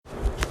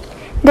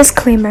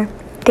Disclaimer: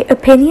 the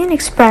opinion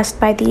expressed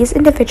by these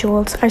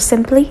individuals are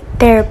simply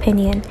their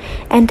opinion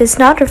and does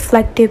not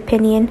reflect the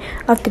opinion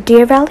of the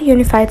Deer Valley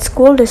Unified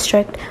School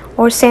District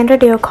or Sandra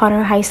Day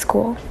O'Connor High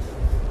School.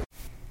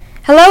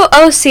 Hello,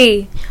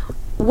 OC!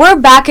 We're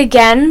back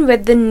again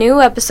with the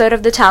new episode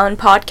of the Talon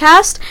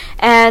Podcast,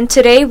 and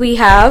today we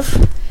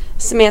have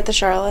Samantha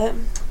Charlotte,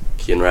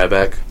 Cian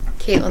Ryback,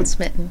 Kaitlyn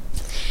Smitten.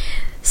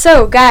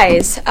 So,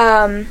 guys,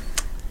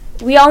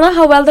 we all know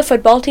how well the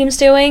football team's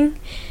doing.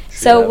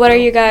 So, what are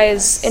you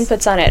guys'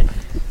 inputs on it?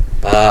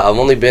 I've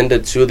only been to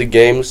 2 of the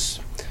games,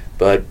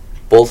 but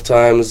both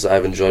times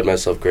I've enjoyed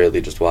myself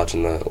greatly just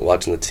watching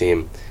the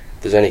team.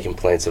 If there's any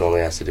complaints, it only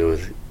has to do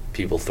with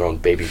people throwing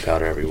baby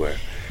powder everywhere.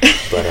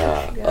 But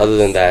other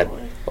than that,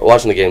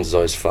 watching the games is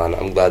always fun.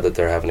 I'm glad that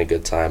they're having a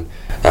good time.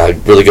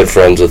 Really good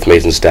friends with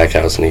Mason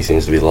Stackhouse, and he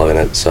seems to be loving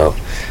it. So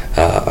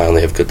I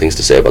only have good things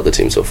to say about the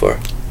team so far.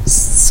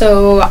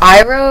 So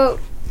I wrote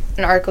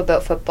an article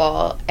about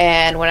football,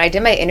 and when I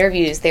did my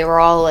interviews, they were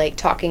all like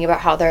talking about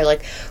how they're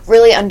like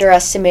really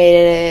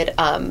underestimated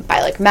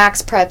by like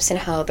max preps and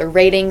how their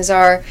ratings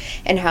are,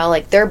 and how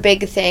like their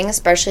big thing,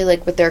 especially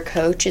like with their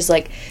coach, is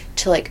like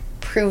to like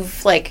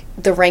prove like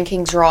the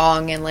rankings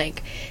wrong and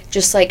like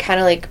just like kind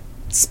of like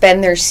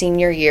spend their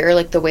senior year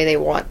like the way they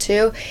want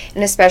to.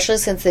 And especially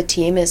since the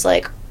team is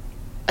like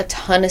a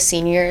ton of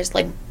seniors,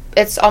 like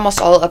it's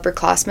almost all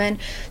upperclassmen,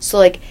 so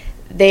like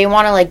they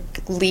want to like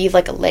leave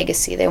like a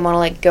legacy. They want to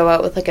like go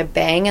out with like a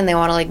bang, and they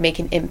want to like make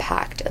an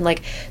impact. And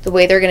like the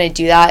way they're going to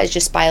do that is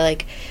just by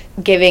like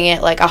giving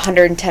it like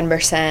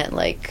 110%,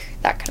 like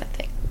that kind of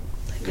thing.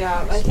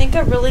 Yeah, I think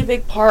a really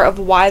big part of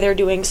why they're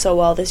doing so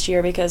well this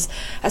year, because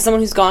as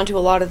someone who's gone to a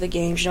lot of the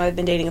games, I've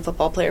been dating a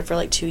football player for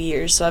like 2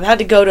 years, so I've had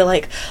to go to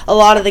like a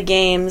lot of the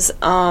games.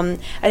 I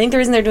think the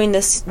reason they're doing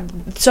this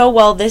so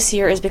well this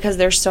year is because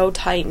they're so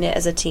tight-knit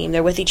as a team.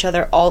 They're with each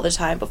other all the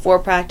time, before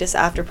practice,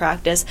 after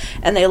practice,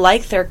 and they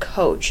like their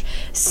coach.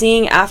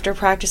 Seeing after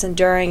practice and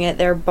during it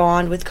their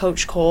bond with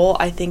Coach Cole,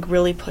 I think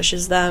really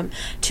pushes them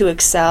to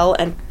excel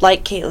and,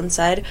 like Kaitlyn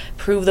said,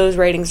 prove those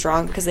ratings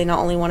wrong, because they not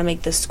only want to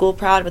make the school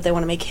proud, but they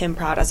want to make him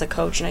proud as a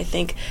coach. And I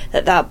think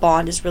that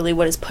bond is really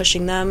what is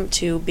pushing them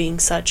to being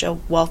such a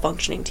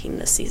well-functioning team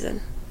this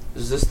season.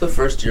 Is this the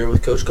first year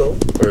with Coach Cole,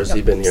 or has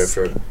he been here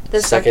for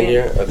the second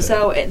year? Okay.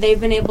 So they've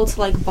been able to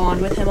like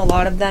bond with him. A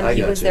lot of them,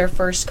 he was their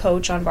first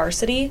coach on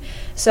varsity,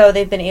 so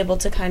they've been able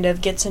to kind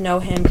of get to know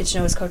him, get to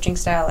know his coaching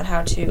style, and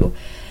how to,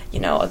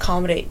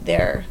 accommodate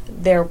their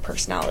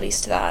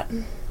personalities to that,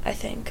 I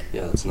think.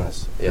 Yeah, that's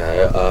nice.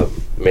 Yeah,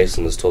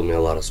 Mason has told me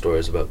a lot of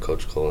stories about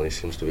Coach Cole, and he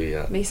seems to be...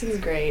 Mason's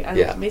great.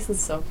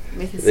 Mason's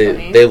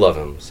funny. They love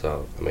him,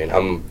 so,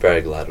 I'm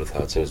very glad with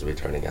how it seems to be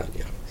turning out,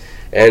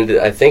 And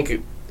I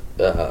think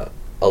a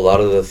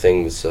lot of the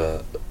things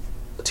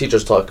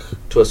teachers talk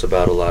to us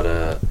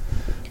about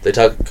they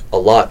talk a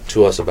lot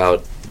to us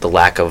about the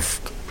lack of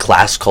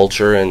class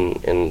culture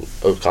in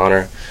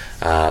O'Connor.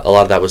 A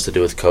lot of that was to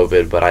do with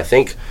COVID, but I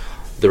think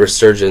the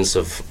resurgence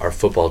of our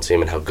football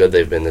team and how good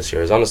they've been this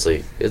year is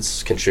honestly,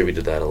 it's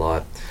contributed to that a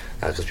lot,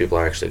 because people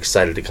are actually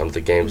excited to come to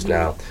the games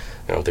now.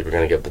 I don't think we're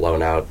going to get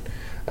blown out.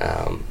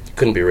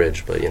 Couldn't be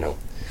Ridge, but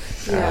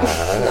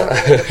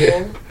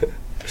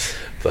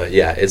but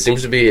yeah, it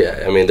seems to be,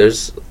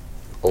 there's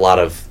a lot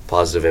of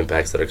positive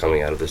impacts that are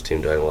coming out of this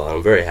team doing well, and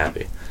I'm very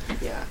happy.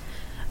 Yeah.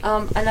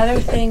 Another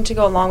thing to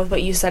go along with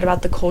what you said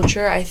about the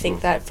culture, I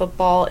think that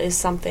football is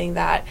something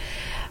that,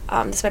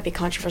 this might be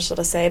controversial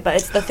to say, but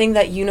it's the thing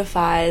that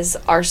unifies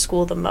our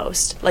school the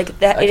most. Like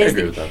that, I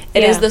agree with that.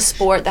 It is the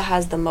sport that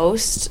has the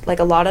most. Like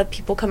a lot of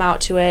people come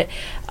out to it.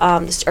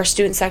 Our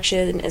student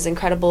section is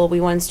incredible.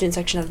 We won student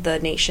section of the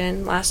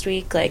nation last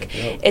week.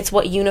 It's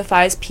what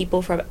unifies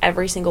people from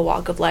every single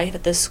walk of life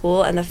at this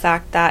school, and the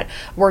fact that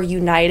we're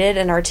united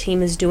and our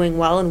team is doing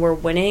well and we're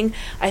winning,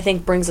 I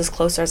think brings us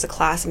closer as a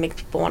class and makes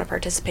people want to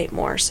participate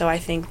more. So I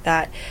think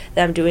that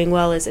them doing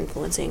well is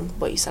influencing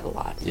what you said a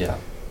lot. Yeah.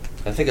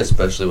 I think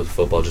especially with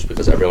football, just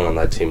because everyone on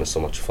that team is so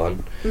much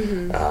fun.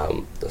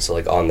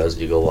 So on those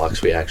Eagle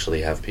walks, we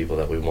actually have people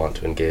that we want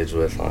to engage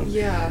with.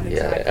 Exactly.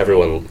 Yeah,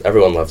 everyone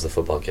loves the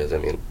football kids.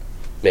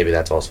 Maybe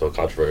that's also a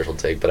controversial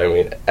take, but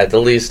at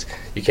the least,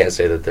 you can't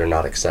say that they're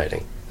not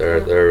exciting. They're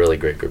a really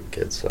great group of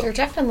kids. So. They're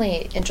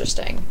definitely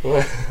interesting.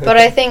 But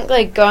I think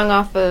going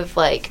off of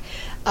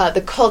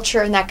the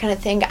culture and that kind of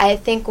thing, I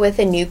think with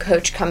a new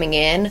coach coming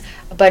in,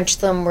 a bunch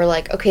of them were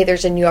like, okay,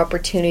 there's a new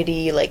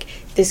opportunity,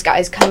 this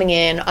guy's coming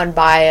in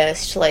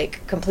unbiased,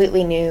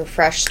 completely new,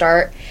 fresh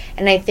start.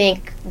 And I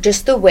think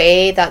just the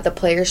way that the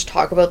players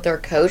talk about their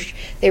coach,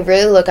 they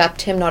really look up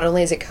to him not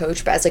only as a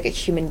coach, but as a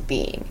human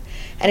being.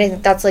 And I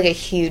think that's a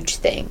huge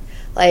thing.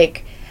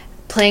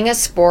 Playing a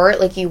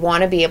sport, you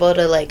want to be able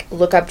to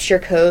look up to your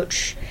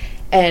coach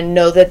and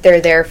know that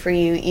they're there for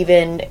you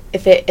even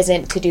if it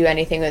isn't to do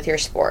anything with your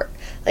sport.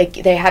 Like,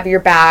 they have your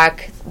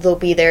back, they'll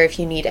be there if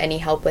you need any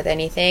help with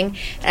anything.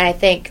 And I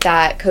think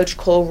that Coach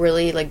Cole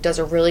really, like, does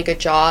a really good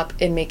job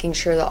in making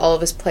sure that all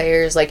of his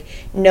players, like,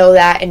 know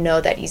that and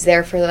know that he's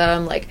there for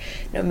them, like,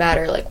 no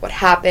matter, like, what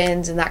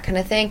happens and that kind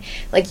of thing.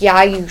 Like,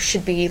 yeah, you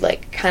should be,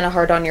 like, kind of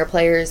hard on your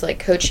players, like,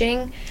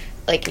 coaching,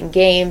 like, in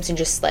games and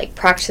just, like,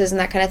 practices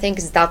and that kind of thing,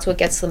 because that's what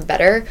gets them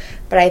better.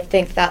 But I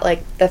think that,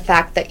 like, the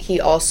fact that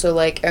he also,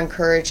 like,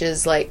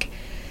 encourages, like,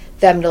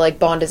 them to, like,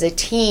 bond as a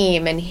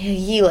team, and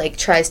he like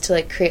tries to,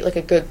 like, create, like,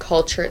 a good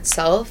culture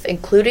itself,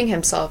 including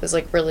himself, is,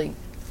 like, really,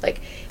 like,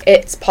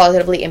 it's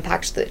positively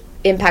impacted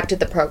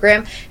the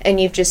program. And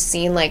you've just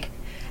seen, like,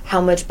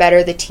 how much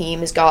better the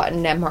team has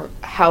gotten and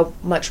how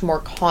much more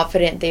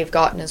confident they've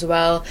gotten as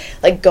well,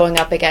 like, going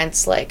up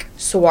against, like,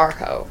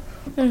 Sawarho.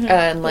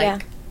 And,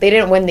 like, they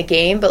didn't win the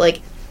game, but,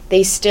 like,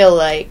 they still,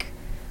 like,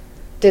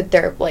 did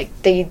their, like,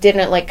 they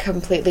didn't, like,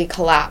 completely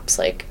collapse,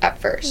 like, at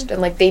first.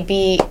 And, like, they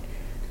beat,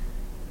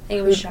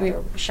 it was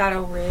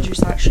Shadow Ridge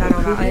or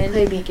Shadow Mountain. Who did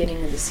they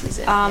beginning of the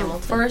season?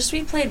 First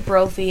we played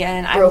Brophy,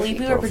 and I believe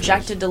we were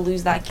projected to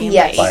lose that game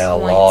by a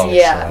long shot.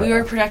 Yeah. We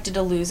were projected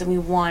to lose, and we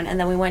won. And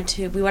then we went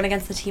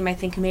against the team I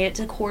think who made it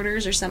to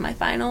quarters or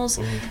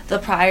semifinals the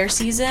prior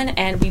season,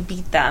 and we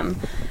beat them.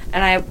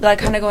 And I, like,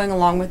 kind of going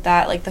along with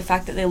that, like, the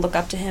fact that they look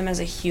up to him as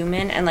a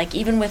human, and, like,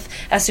 even with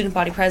as student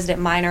body president,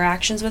 my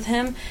interactions with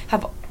him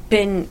have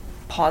been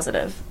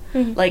positive.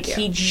 Like,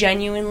 he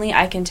genuinely,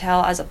 I can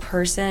tell as a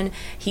person,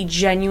 he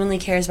genuinely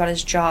cares about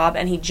his job,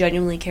 and he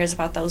genuinely cares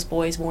about those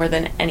boys more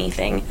than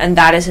anything. And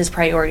that is his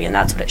priority, and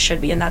that's what it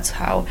should be, and that's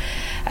how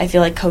I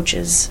feel like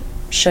coaches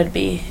should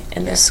be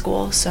in this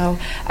school. So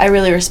I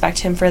really respect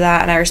him for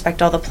that, and I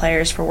respect all the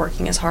players for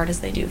working as hard as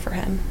they do for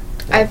him.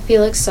 I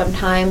feel like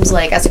sometimes,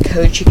 like, as a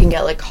coach, you can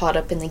get, like, caught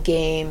up in the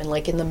game and,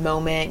 like, in the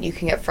moment you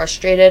can get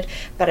frustrated,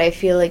 but I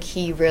feel like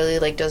he really,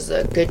 like, does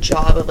a good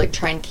job of, like,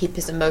 trying to keep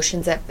his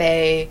emotions at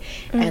bay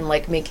and,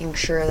 like, making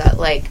sure that,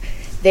 like,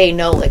 they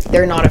know, like,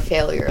 they're not a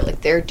failure. Like,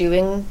 they're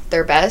doing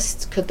their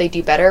best. Could they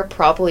do better?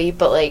 Probably,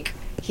 but, like,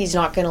 he's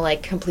not gonna,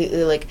 like,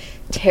 completely, like,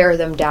 tear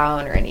them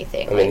down or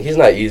anything. I mean, he's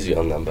not easy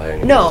on them by any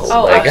means. No.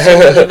 Oh, like,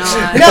 absolutely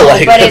not. No,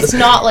 like, but it's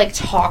not, like,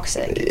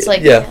 toxic. It's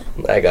like, yeah,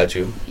 I got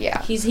you.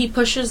 Yeah. He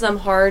pushes them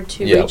hard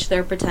to reach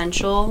their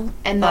potential.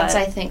 And that's,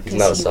 I think, He's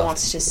not because he soft.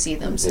 wants to see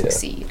them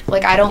succeed.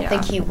 Like, I don't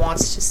think he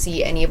wants to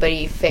see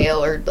anybody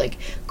fail or, like,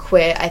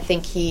 quit. I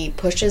think he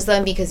pushes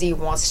them because he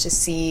wants to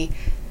see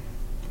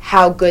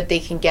how good they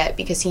can get,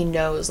 because he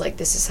knows, like,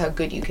 this is how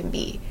good you can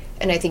be.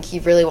 And I think he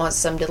really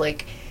wants them to,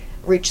 like,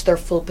 reach their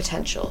full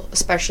potential,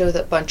 especially with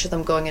a bunch of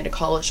them going into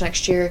college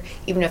next year.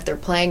 Even if they're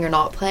playing or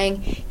not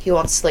playing, he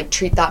wants to, like,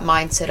 treat that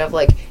mindset of,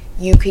 like,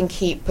 you can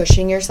keep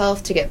pushing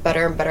yourself to get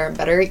better and better and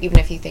better, even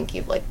if you think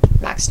you've, like,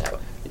 maxed out.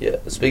 Yeah.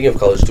 Speaking of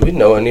college, do we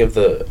know any of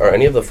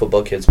the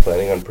football kids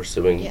planning on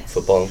pursuing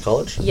football in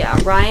college? Yeah,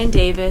 Ryan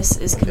Davis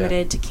is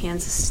committed to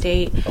Kansas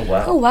State. Oh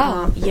wow. Oh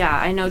wow. Yeah,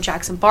 I know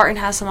Jackson Barton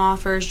has some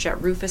offers.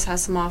 Jet Rufus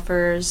has some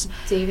offers.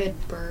 David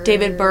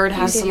Bird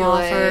has some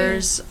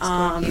offers.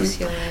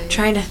 UCLA.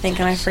 Trying to think,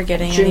 am I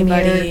forgetting Jameer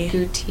anybody?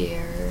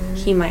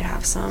 Gutierrez. He might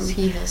have some.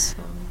 He has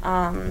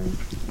some.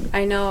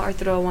 I know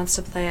Arturo wants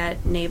to play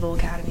at Naval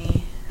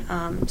Academy.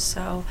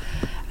 So,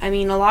 I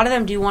mean, a lot of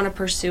them do want to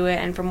pursue it,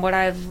 and from what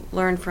I've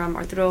learned from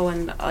Arturo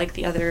and, like,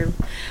 the other,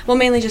 well,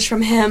 mainly just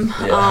from him,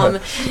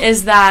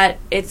 is that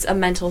it's a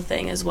mental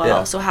thing as well.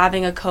 Yeah. So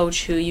having a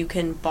coach who you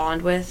can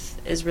bond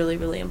with is really,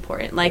 really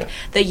important. Like,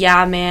 the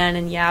yeah man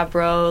and yeah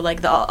bro,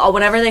 like,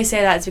 whenever they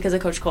say that, it's because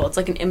of Coach Cole. It's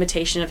like an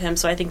imitation of him.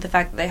 So I think the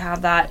fact that they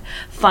have that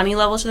funny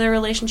level to their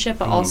relationship,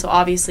 but also,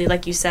 obviously,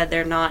 like you said,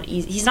 they're not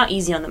he's not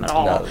easy on them at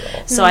all. Not at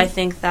all. So I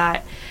think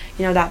that,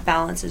 you know, that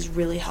balance is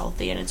really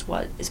healthy, and it's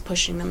what is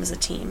pushing them as a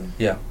team.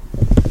 Yeah.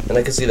 And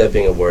I can see that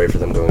being a worry for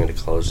them going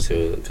into college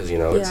too, because, you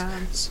know,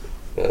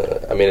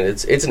 I mean,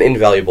 it's an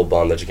invaluable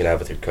bond that you can have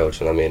with your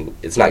coach, and I mean,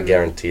 it's not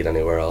guaranteed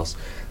anywhere else.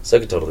 So I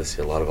could totally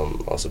see a lot of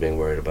them also being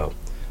worried about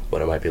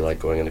what it might be like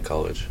going into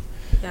college.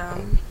 Yeah.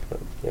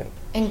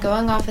 And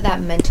going off of that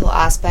mental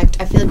aspect,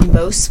 I feel like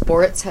most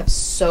sports have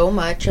so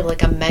much of,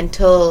 like, a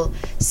mental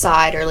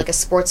side or, like, a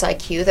sports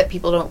IQ that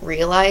people don't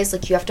realize.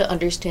 Like, you have to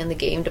understand the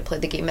game to play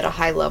the game at a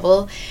high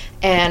level.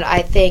 And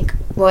I think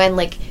when,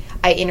 like,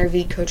 I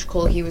interviewed Coach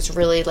Cole, he was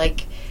really,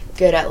 like,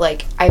 good at,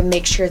 like, I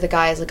make sure the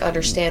guys, like,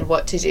 understand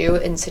what to do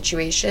in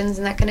situations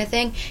and that kind of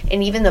thing.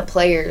 And even the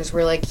players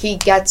were, like, he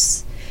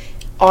gets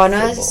on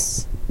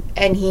us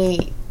and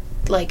he,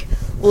 like,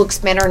 will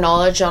expand our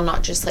knowledge on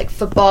not just, like,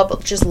 football,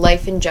 but just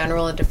life in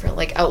general and different,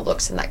 like,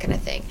 outlooks and that kind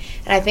of thing.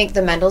 And I think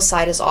the mental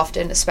side is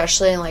often,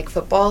 especially in, like,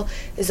 football,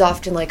 is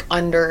often, like,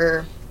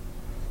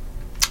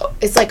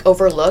 it's, like,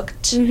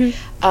 overlooked. And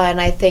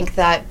I think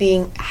that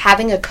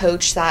having a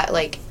coach that,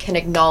 like, can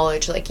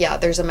acknowledge, like, yeah,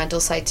 there's a mental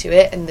side to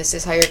it, and this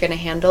is how you're going to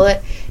handle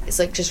it, is,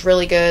 like, just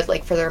really good,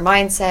 like, for their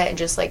mindset and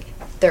just, like,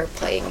 their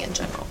playing in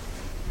general.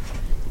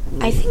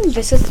 I think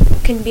this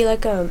can be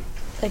like a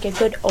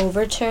good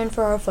overturn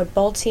for our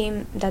football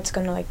team that's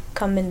gonna, like,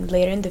 come in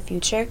later in the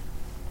future,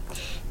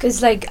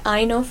 Because, like,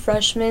 I know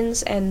freshmen,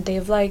 and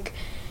they've, like,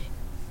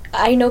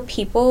 I know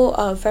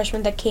people,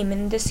 freshmen that came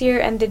in this year,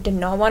 and they did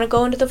not want to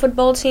go into the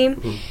football team.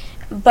 Mm-hmm.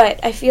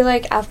 But I feel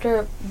like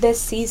after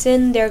this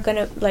season, they're going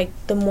to, like,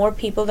 the more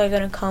people that are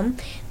going to come,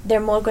 they're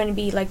more going to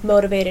be, like,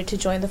 motivated to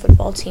join the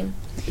football team.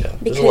 Yeah.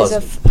 Because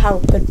of how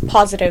good,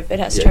 positive it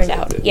has turned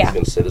out. I was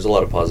going to say, there's a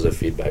lot of positive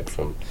feedback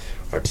from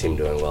our team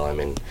doing well. I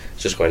mean,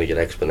 it's just going to get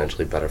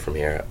exponentially better from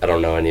here. I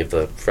don't know any of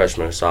the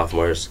freshmen or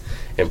sophomores,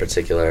 in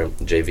particular,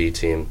 JV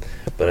team,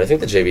 but I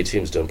think the JV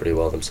team's doing pretty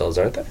well themselves,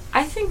 aren't they?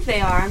 I think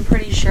they are. I'm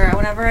pretty sure.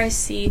 Whenever I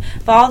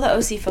follow the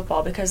OC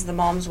football, because the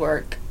moms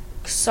work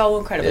so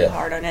incredibly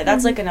hard on it.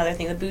 That's like another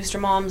thing. The booster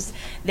moms,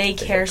 they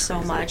care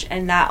so much,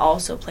 and that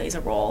also plays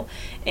a role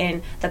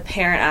in the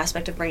parent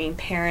aspect of bringing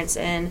parents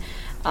in,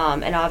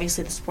 and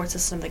obviously the support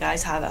system the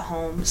guys have at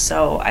home.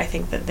 So I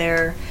think that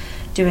they're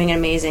doing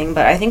amazing.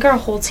 But I think our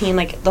whole team,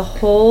 like the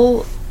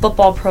whole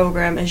football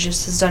program,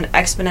 has done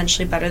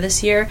exponentially better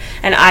this year,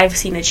 and I've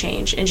seen a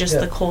change in just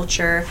the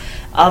culture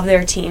of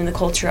their team, the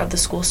culture of the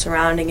school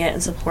surrounding it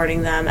and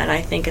supporting them, and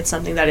I think it's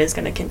something that is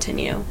going to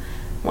continue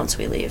once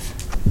we leave.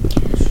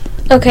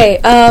 Okay,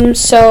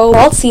 so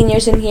all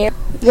seniors in here,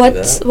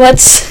 what's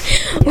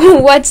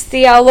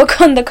the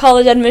outlook on the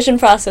college admission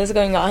process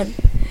going on?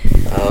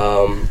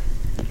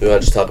 We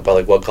want to just talk about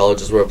like what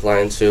colleges we're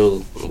applying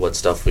to, what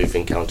stuff we've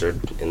encountered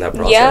in that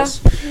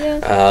process.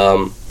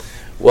 Yeah.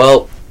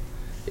 Well,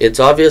 it's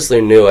obviously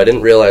new. I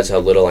didn't realize how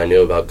little I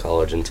knew about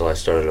college until I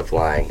started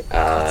applying.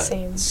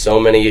 Same. So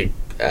many.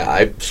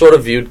 I sort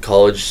of viewed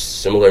college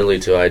similarly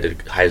to I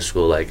did high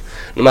school. Like,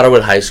 no matter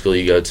what high school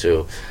you go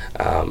to,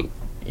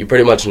 you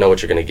pretty much know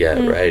what you're going to get,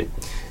 right?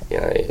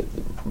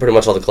 Pretty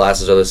much all the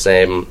classes are the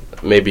same.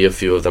 Maybe a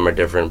few of them are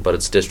different, but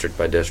it's district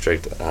by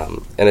district,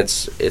 and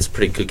it's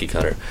pretty cookie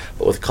cutter.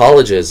 But with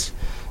colleges,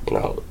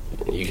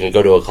 you can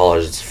go to a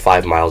college that's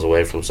 5 miles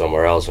away from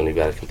somewhere else, and you've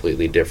got a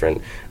completely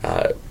different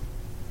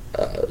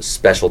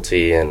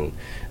specialty and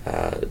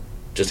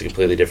just a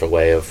completely different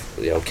way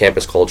of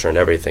campus culture and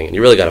everything. And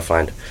you really got to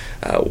find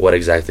what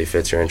exactly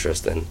fits your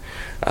interest. And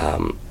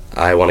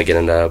I want to get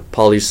into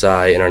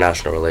poli-sci,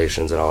 international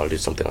relations, and I want to do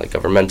something like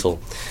governmental.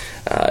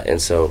 And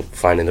so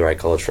finding the right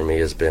college for me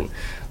has been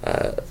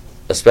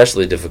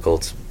especially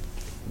difficult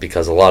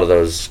because a lot of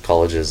those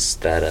colleges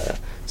that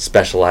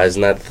specialize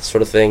in that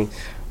sort of thing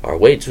are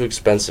way too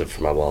expensive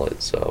for my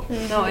wallet. So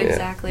no,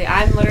 exactly.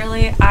 I'm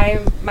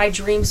my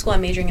dream school.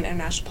 I'm majoring in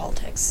international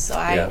politics. So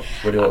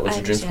what's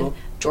your dream school?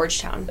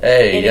 Georgetown.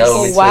 Hey, me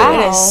too. Wow,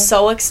 it is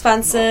so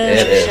expensive.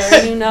 It is.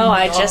 Sure, you know.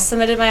 I just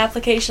submitted my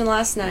application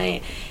last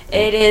night.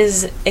 It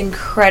is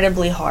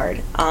incredibly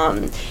hard.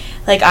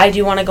 I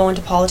do want to go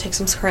into politics.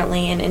 I'm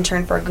currently an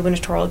intern for a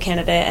gubernatorial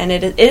candidate, and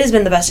it has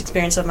been the best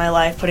experience of my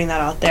life putting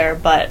that out there.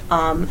 But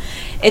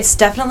it's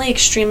definitely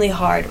extremely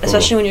hard,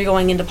 especially when you're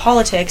going into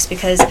politics,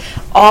 because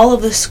all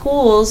of the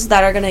schools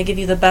that are going to give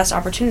you the best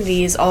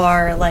opportunities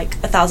are like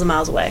 1,000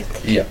 miles away.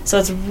 Yeah. So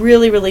it's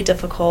really, really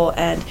difficult,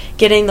 and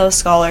getting those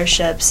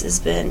scholarships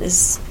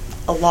is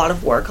a lot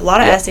of work, a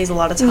lot of essays, a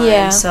lot of time.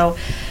 Yeah. So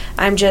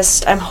I'm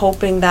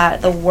hoping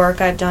that the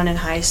work I've done in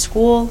high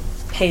school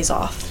pays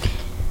off.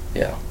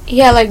 Yeah.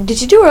 Yeah,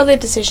 did you do early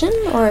decision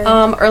or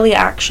early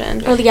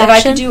action? Early If action?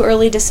 I could do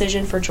early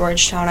decision for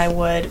Georgetown, I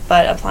would.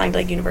 But applying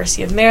to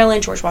University of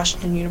Maryland, George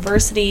Washington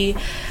University,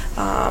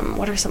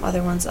 what are some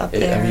other ones up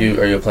there?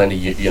 Are you applying to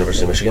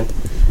University of Michigan?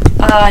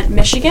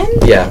 Michigan?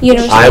 Yeah,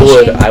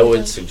 I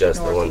would suggest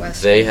the one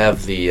Northwestern. they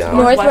have the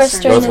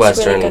Northwestern.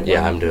 Northwestern. Is really good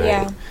one. I'm doing.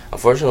 Yeah.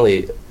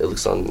 Unfortunately, it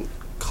looks on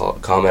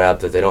Common App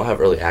that they don't have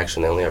early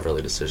action; they only have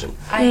early decision,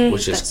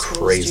 which is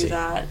crazy.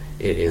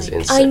 It is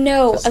insane. I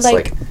know. It's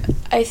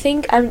I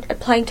think I'm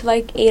applying to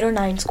 8 or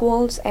 9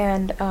 schools,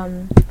 and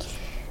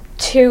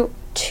two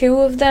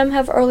of them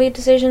have early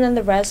decision, and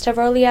the rest have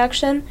early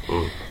action.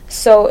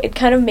 So it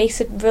kind of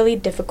makes it really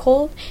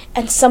difficult.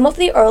 And some of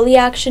the early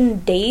action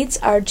dates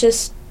are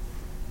just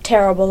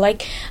terrible.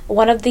 Like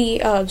one of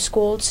the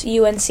schools,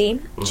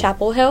 UNC,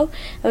 Chapel Hill,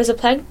 I was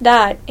applying to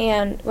that,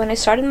 and when I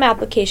started my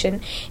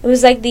application, it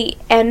was the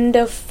end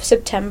of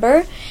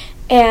September,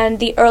 and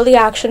the early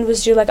action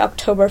was due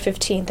October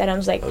 15th, and I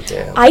was like, oh,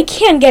 damn. I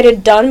can't get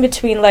it done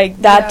between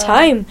that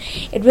time.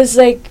 It was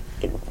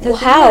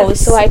how?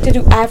 So I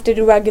have to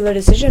do regular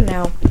decision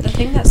now. The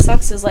thing that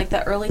sucks is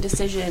the early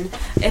decision.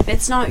 If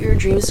it's not your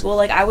dream school,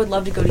 I would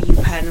love to go to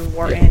UPenn and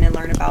Wharton and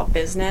learn about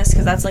business,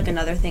 because that's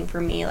another thing for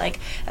me.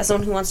 As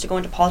someone who wants to go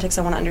into politics,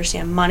 I want to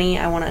understand money.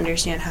 I want to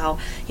understand how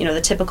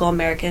the typical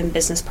American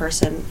business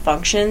person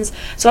functions.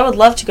 So I would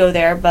love to go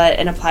there,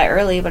 and apply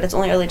early. But it's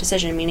only early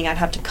decision, meaning I'd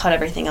have to cut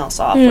everything else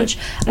off, which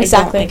I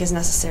don't think is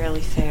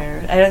necessarily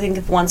fair. I don't think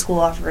if one school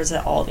offers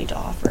it, all need to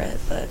offer it.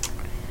 But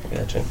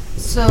Gotcha.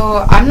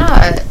 So I'm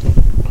not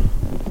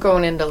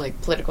going into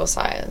political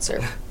science or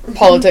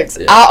politics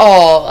at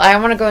all. I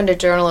want to go into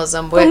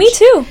journalism. Which, me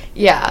too.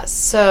 Yeah.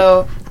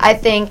 So I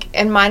think,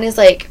 and mine is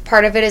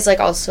part of it is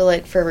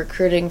also for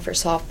recruiting for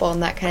softball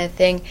and that kind of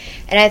thing.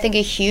 And I think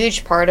a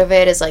huge part of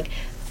it is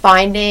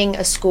finding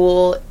a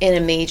school in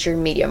a major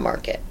media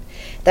market.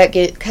 that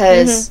get,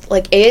 because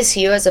like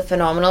ASU is a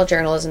phenomenal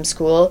journalism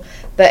school,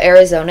 but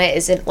Arizona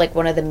isn't like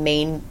one of the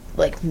main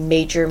like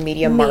major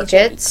media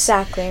markets.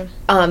 Exactly.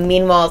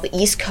 Meanwhile, the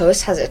East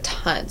Coast has a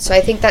ton. So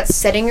I think that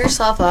setting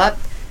yourself up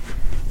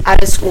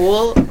at a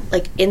school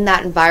like in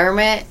that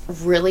environment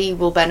really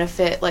will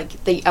benefit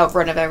like the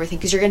outrun of everything,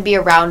 because you're going to be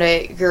around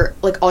it. You're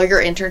like all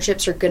your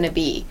internships are going to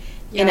be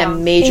in a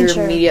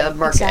major media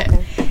market.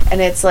 Exactly.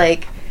 And it's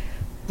like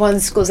one of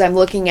the schools I'm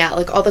looking at,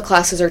 like all the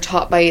classes are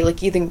taught by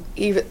like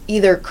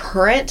either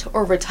current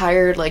or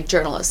retired like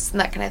journalists and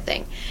that kind of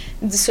thing.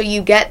 And so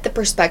you get the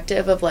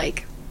perspective of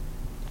like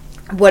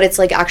what it's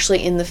like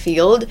actually in the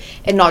field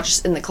and not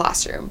just in the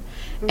classroom.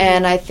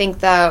 And I think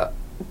that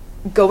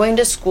going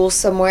to school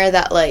somewhere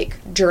that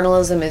like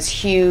journalism is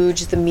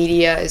huge, the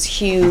media is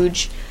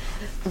huge,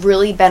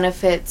 really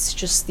benefits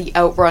just the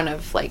outrun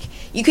of like,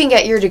 you can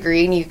get your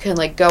degree and you can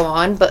like go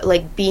on, but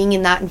like being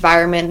in that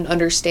environment and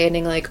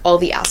understanding like all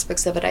the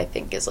aspects of it, I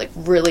think is like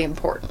really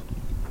important.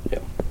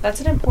 That's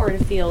an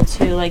important field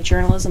too, like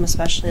journalism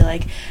especially,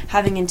 like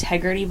having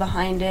integrity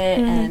behind it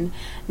and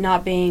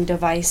not being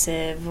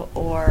divisive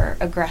or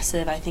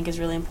aggressive, I think is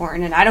really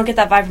important. And I don't get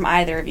that vibe from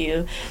either of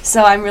you,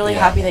 so I'm really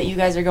happy that you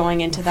guys are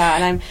going into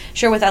that. And I'm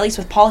sure with, at least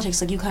with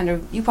politics, like you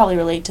probably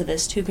relate to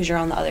this too because you're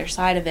on the other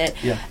side of it.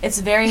 Yeah. It's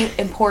very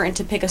important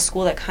to pick a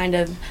school that kind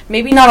of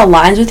maybe not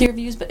aligns with your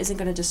views but isn't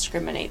going to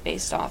discriminate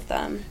based off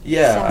them.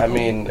 Yeah, so. I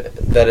mean,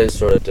 that is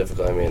sort of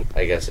difficult. I mean,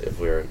 I guess if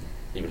we're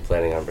even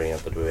planning on bringing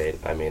up the debate,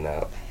 I mean,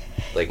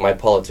 like my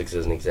politics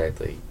isn't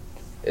exactly,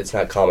 it's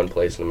not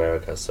commonplace in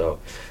America, so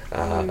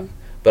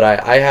but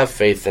I have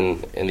faith in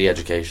the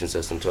education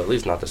system to at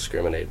least not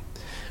discriminate.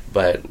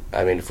 But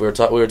I mean, if we were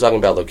talking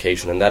about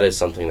location, and that is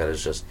something that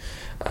is just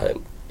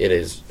it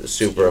is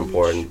super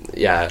important.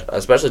 Yeah,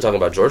 especially talking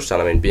about Georgetown.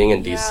 I mean, being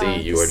in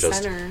DC, you are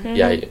just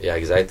yeah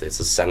exactly. It's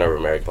the center of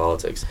American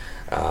politics.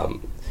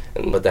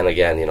 But then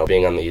again, you know,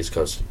 being on the East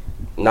Coast,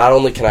 not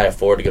only can I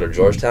afford to go to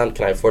Georgetown,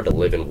 can I afford to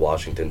live in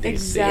Washington,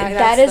 D.C.? Exactly.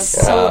 That is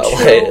so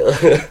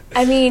true.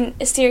 I mean,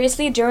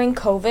 seriously, during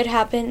COVID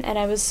happened, and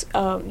I was,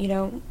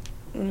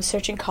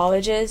 searching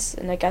colleges,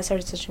 and like I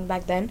started searching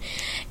back then,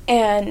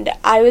 and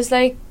I was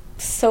like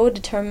so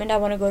determined I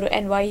want to go to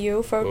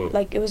NYU for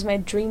like it was my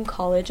dream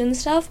college and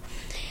stuff.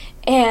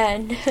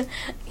 And,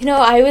 you know,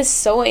 I was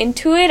so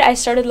into it. I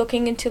started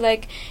looking into,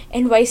 like,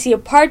 NYC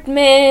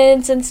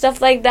apartments and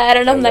stuff like that.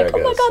 And I'm like, oh,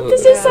 my God,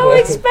 this is so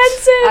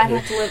expensive. I'd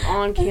have to live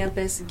on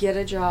campus, get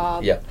a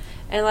job. Yeah.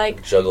 And,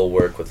 like... juggle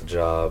work with a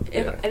job.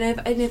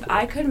 If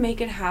I could make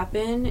it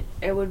happen,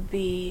 it would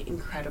be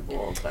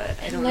incredible.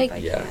 But I don't know if I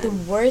can. The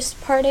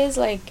worst part is,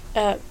 like,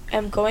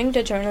 I'm going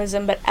to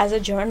journalism, but as a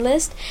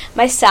journalist,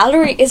 my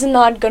salary is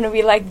not going to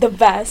be, like, the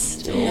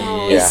best.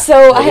 No. Yeah.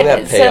 So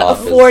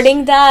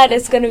affording that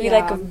is going to be,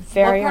 like, a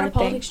very hard thing. What part of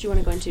politics do you want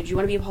to go into? Do you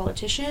want to be a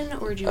politician,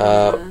 or do you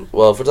want to...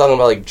 Well, if we're talking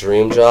about, like,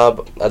 dream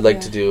job, I'd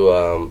like to do,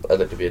 I'd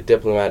like to be a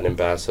diplomat, an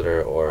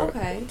ambassador, or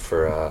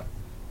for,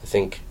 I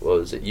think, what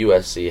was it,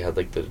 USC had,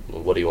 like, the,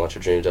 what do you want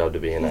your dream job to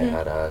be? And I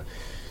had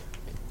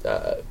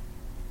a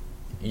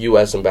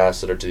U.S.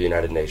 ambassador to the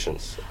United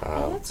Nations.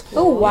 That's cool.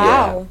 Oh,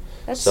 wow.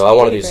 Yeah. So I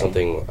want to do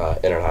something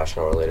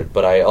international related,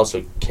 but I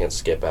also can't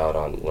skip out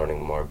on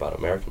learning more about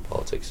American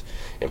politics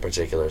in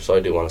particular. So I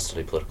do want to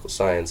study political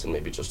science and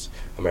maybe just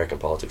American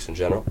politics in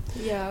general.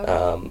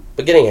 Yeah.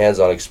 But getting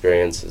hands-on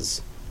experience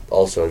is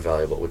also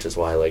invaluable, which is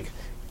why, like,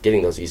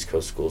 getting those East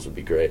Coast schools would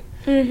be great.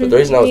 But the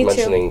reason I was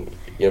mentioning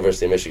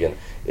University of Michigan,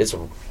 it's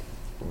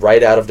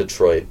right out of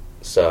Detroit,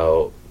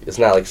 so it's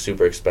not like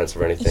super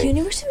expensive or anything.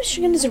 University of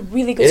Michigan is a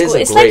really good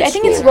school. It's like, I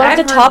think it's one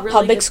of the top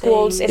public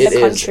schools in the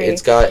country.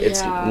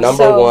 It's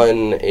number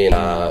one in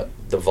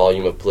the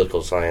volume of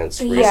political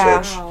science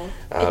research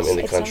in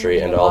the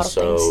country, and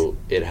also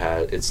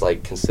it's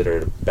like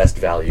considered best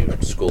value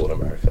school in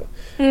America.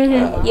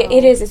 Yeah,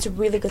 it is. It's a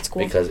really good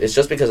school. Because it's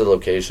just because of the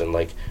location.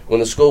 Like when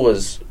the school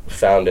was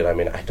founded, I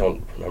mean, I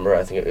don't remember.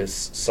 I think it was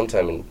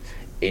sometime in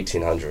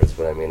 1800s,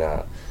 but I mean,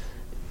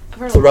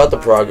 throughout the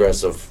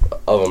progress of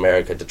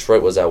America,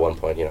 Detroit was at one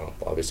point, you know,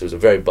 obviously it was a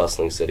very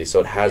bustling city, so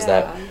it has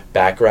that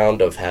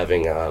background of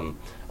having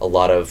a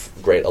lot of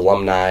great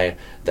alumni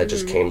that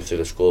just came through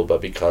the school, but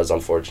because,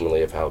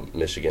 unfortunately, of how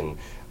Michigan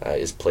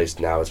is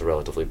placed now as a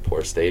relatively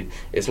poor state,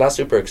 it's not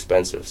super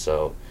expensive,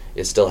 so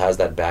it still has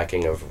that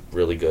backing of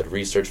really good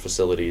research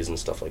facilities and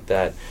stuff like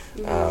that,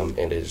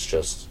 and it's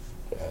just,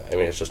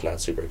 it's just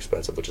not super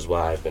expensive, which is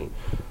why I've been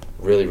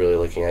really, really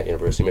looking at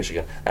University of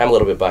Michigan. I'm a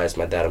little bit biased.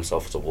 My dad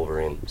himself is a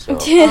Wolverine, so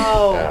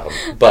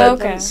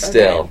but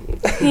still.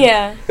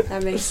 Yeah,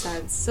 that makes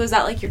sense. So is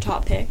that like your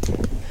top pick?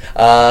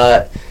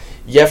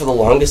 Yeah, for the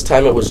longest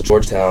time it was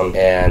Georgetown,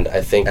 and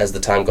I think as the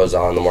time goes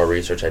on, the more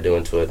research I do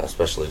into it,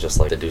 especially just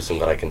like deducing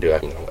what I can do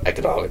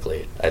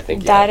economically, I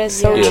think that is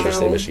so true.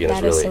 University of Michigan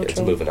is really it's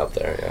moving up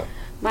there. Yeah.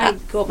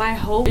 My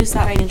hope is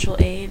that financial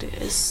aid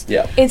is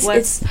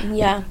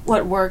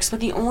what works. But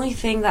the only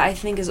thing that I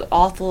think is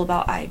awful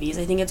about Ivies,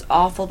 I think it's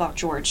awful about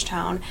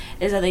Georgetown,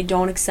 is that they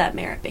don't accept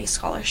merit-based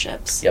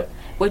scholarships. Yep.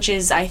 which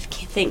is, I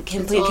think,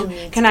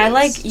 complete. Can I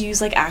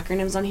use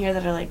acronyms on here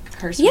that are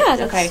cursive? Yeah.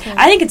 Okay. Fine.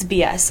 I think it's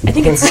BS. I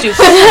think it's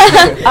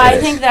stupid. I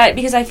think that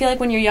because I feel like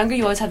when you're younger,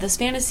 you always have this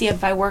fantasy of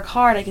if I work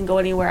hard, I can go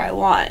anywhere I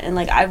want. And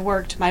I've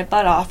worked my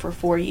butt off for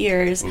 4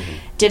 years,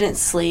 didn't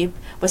sleep,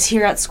 was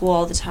here at school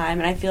all the time,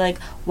 and I feel like,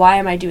 why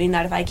am I doing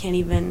that if I can't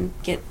even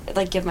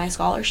give my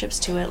scholarships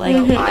to it?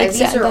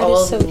 Ivies are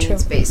all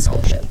needs-based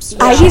scholarships.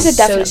 Ivies are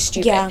definitely so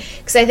stupid.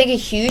 Because I think a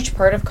huge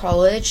part of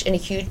college and a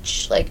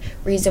huge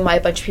reason why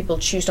a bunch of people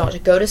choose not to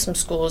go to some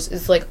schools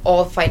is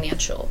all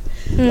financial.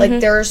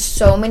 There are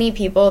so many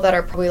people that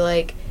are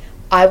probably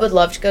I would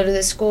love to go to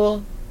this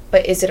school,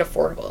 but is it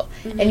affordable?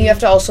 And you have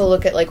to also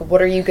look at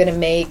what are you going to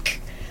make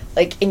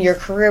in your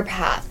career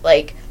path?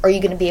 Are you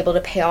going to be able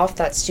to pay off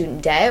that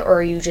student debt, or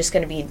are you just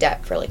going to be in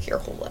debt for your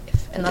whole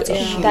life? And that's a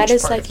huge part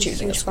of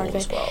choosing a school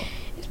as well.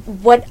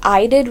 What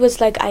I did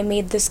was I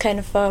made this kind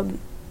of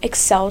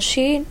Excel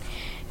sheet,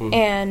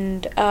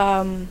 and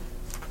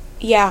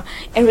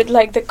and with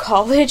the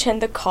college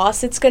and the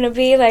cost it's gonna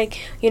be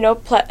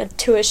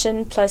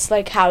tuition plus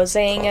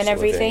housing and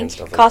everything,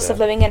 cost of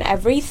living and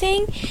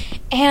everything.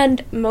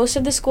 And most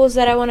of the schools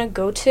that I want to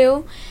go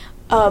to,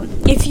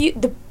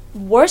 the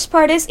worst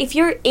part is if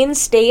you're in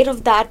state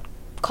of that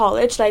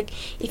college,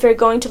 if you're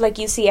going to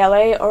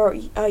UCLA or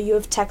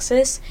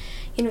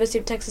University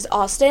of Texas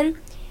Austin,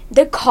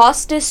 the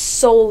cost is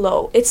so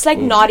low. It's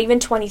not even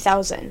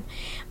 20,000.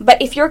 But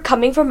if you're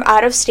coming from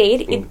out of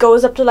state, it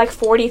goes up to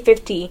 40,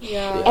 50.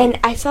 Yeah. And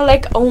I felt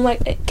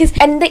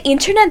and the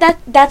internet,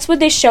 that's what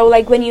they show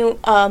when you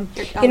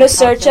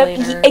search up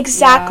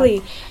exactly.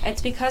 Yeah.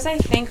 It's because I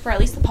think for at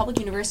least the public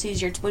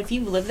universities, if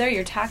you live there,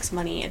 your tax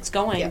money, it's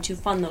going to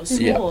fund those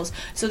schools.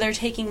 So they're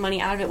taking money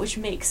out of it, which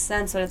makes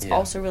sense, but it's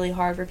also really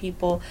hard for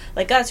people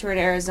like us who are in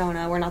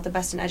Arizona. We're not the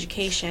best in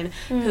education.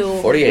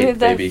 Who 48th,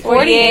 baby.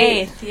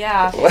 48th,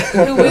 yeah.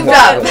 Who we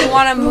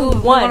want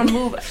to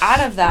move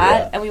out of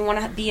that, and we want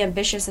to be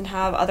ambitious and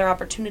have other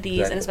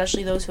opportunities, and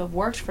especially those who have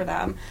worked for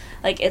them.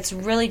 It's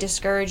really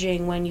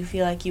discouraging when you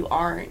feel like you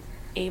aren't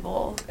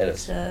able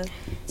to.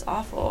 It's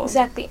awful.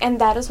 Exactly, and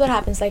that is what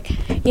happens.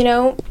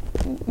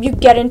 You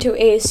get into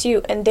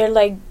ASU, and they're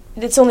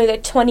it's only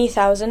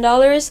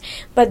 $20,000,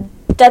 but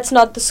that's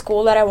not the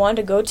school that I want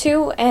to go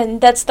to,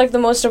 and that's the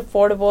most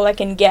affordable I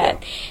can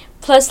get.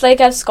 Plus, I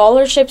have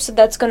scholarships, so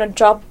that's gonna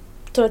drop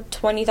to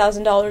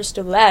 $20,000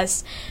 to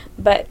less,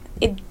 but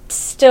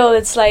it's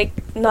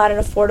not an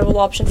affordable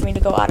option for me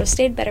to go out of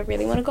state. But I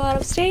really want to go out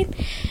of state.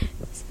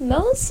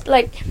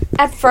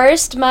 At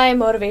first my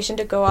motivation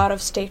to go out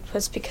of state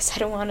was because I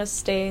don't want to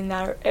stay in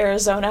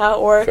Arizona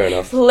or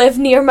live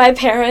near my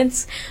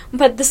parents,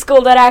 but the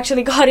school that I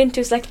actually got into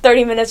is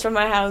 30 minutes from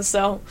my house,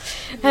 so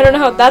I don't know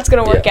how that's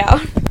gonna work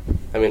out.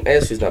 I mean,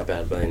 ASU's not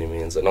bad by any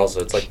means, and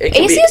also it's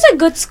ASU is a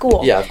good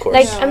school. Yeah, of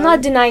course. I'm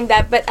not denying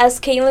that, but as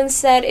Kaitlyn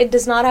said, it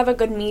does not have a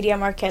good media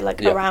market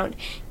around.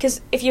 Because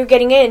if you're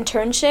getting an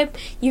internship,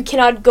 you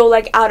cannot go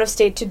out of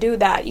state to do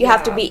that. You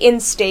have to be in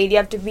state. You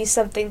have to be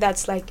something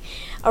that's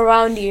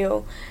around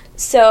you.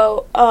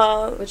 So,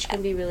 which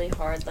can be really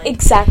hard.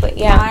 Exactly.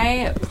 Yeah.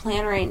 My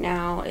plan right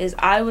now is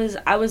I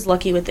was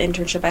lucky with the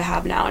internship I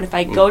have now, and if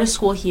I go to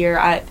school here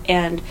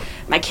and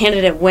my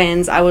candidate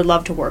wins, I would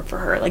love to work for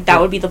her.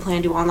 That would be the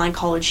plan: do online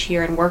college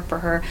here and work for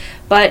her.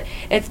 But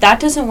if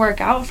that doesn't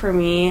work out for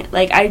me,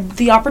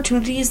 the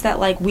opportunities that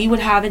we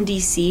would have in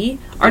DC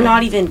are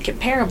not even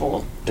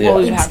comparable to what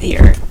we would have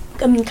here.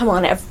 I mean, come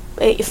on. If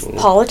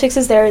politics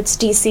is there, it's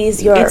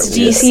DC's your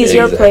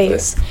exactly.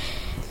 place.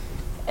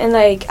 And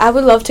I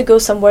would love to go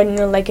somewhere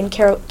in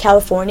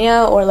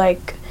California or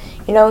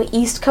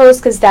East Coast,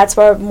 because that's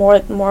where more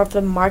of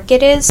the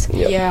market is.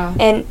 Yeah.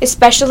 And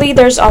especially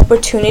there's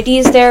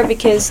opportunities there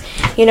because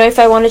if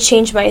I want to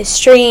change my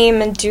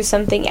stream and do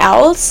something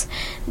else,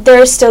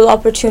 there's still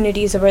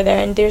opportunities over there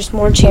and there's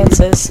more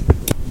chances.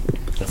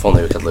 If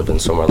only we could live in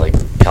somewhere like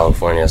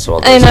California, so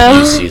all those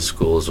UC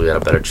schools, we had a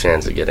better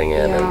chance of getting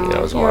in, and it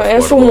was more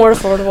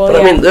affordable. But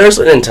I mean, there's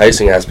an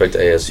enticing aspect to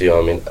ASU.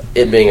 I mean,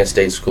 it being a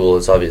state school,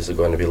 it's obviously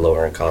going to be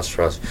lower in cost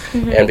for us,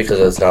 and because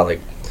it's not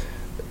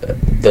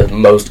the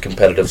most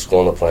competitive school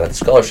on the planet, the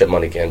scholarship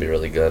money can be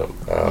really good.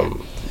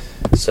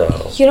 So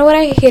what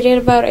I hated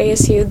about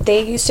ASU?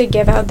 They used to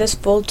give out this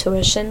full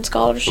tuition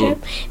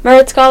scholarship,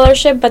 merit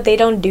scholarship, but they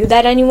don't do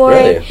that anymore.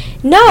 Really?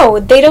 No,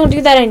 they don't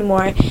do that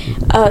anymore.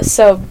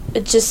 So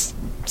it just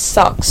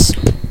sucks.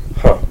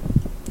 Huh.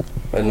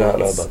 I did not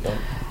know about that.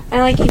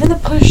 And even the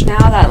push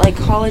now that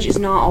college is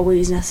not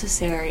always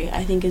necessary,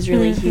 I think is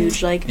really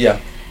huge.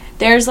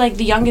 There's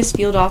the youngest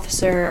field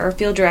officer or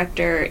field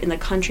director in the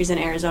country's in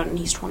Arizona, and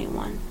he's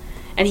 21.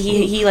 And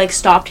he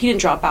stopped. He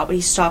didn't drop out, but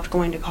he stopped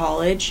going to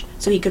college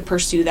so he could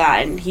pursue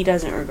that, and he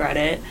doesn't regret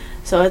it.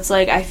 So it's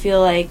I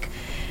feel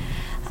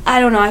I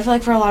don't know. I feel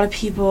for a lot of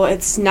people,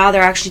 it's now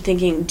they're actually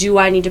thinking, do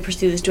I need to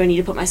pursue this? Do I need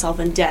to put myself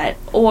in debt?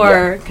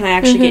 Or can I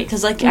actually get...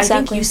 Because, I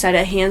think you said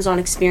it, hands-on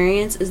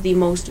experience is the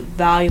most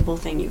valuable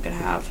thing you can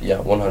have. Yeah,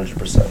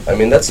 100%. I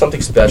mean, that's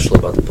something special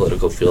about the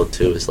political field,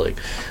 too, is,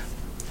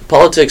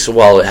 politics,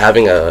 while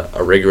having a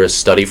rigorous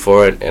study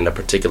for it and a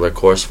particular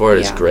course for it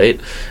is great,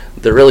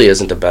 there really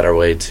isn't a better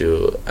way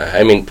to.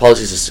 I mean,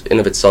 politics is in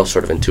of itself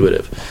sort of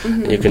intuitive.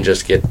 You can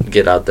just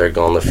get out there,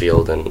 go on the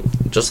field, and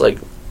just like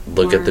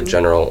look at the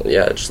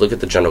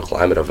general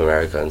climate of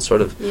America and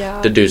sort of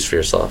deduce for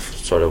yourself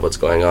sort of what's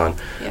going on.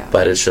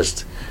 But it's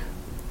just,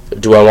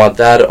 do I want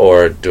that,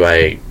 or do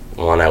I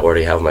want to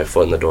already have my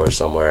foot in the door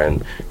somewhere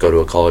and go to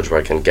a college where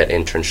I can get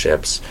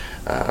internships,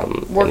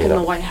 work in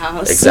the White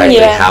House, exactly,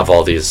 have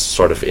all these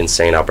sort of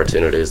insane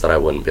opportunities that I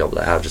wouldn't be able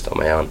to have just on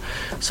my own.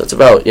 So it's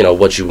about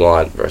what you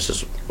want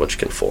versus what you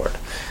can afford.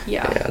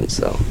 And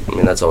so I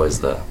mean that's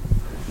always the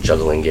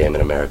juggling game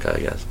in America,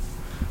 I guess.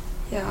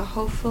 Yeah,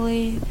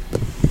 hopefully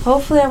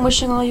I'm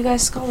wishing all you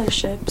guys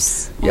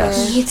scholarships.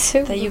 Yes. Me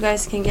too. That you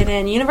guys can get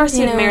in.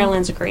 University of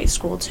Maryland's a great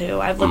school,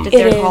 too. I've looked at It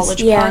their is,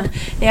 college park.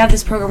 They have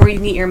this program where you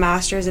can get your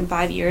master's in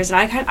 5 years,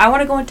 and I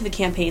want to go into the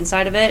campaign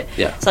side of it.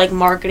 Yeah. It's like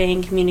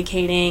marketing,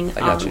 communicating,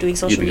 doing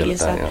social media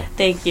stuff. That,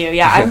 Thank you.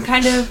 Yeah, I'm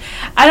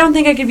I don't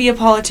think I could be a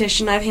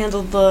politician. I've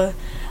handled the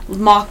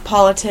mock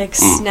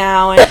politics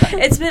now,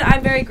 and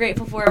I'm very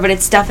grateful for it, but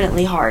it's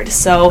definitely hard.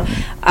 So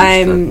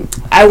I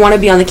want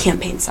to be on the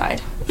campaign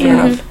side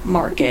and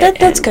market.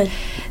 That's good.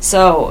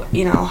 So,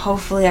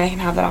 hopefully I can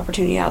have that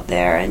opportunity out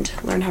there and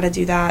learn how to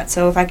do that.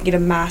 So if I can get a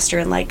master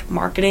in like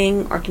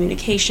marketing or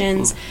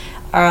communications,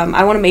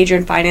 I want to major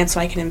in finance so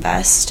I can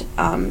invest.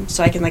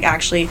 So I can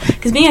actually,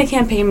 because being a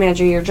campaign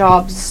manager, your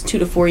job's 2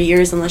 to 4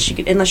 years unless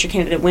your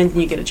candidate wins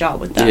and you get a job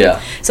with them.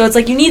 Yeah. So it's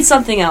you need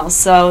something else.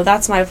 So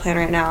that's my plan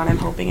right now, and I'm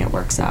hoping it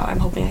works out. I'm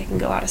hoping I can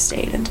go out of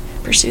state and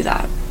pursue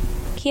that.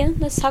 Cian,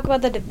 let's talk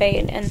about the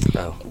debate. And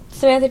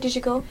Samantha, did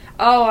you go?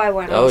 Oh, I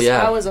went. Oh,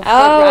 yeah. It was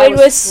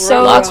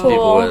so Lots cool. of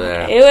people were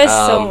there.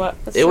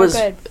 It was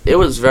good. It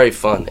was very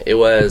fun. It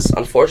was,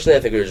 unfortunately, I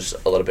think we were just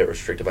a little bit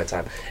restricted by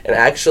time. And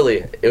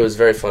actually, it was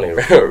very funny.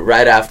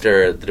 Right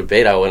after the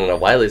debate, I went in a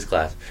Wiley's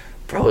class.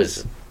 Bro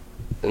was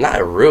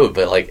not rude,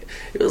 but it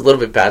was a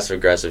little bit passive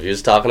aggressive. He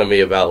was talking to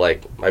me about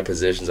my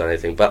positions on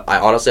anything. But I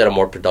honestly had a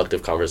more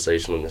productive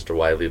conversation with Mr.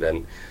 Wiley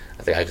than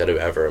I think I could have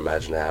ever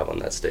imagined to have on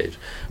that stage.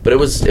 But it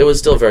was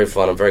still very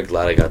fun. I'm very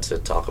glad I got to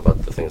talk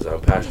about the things that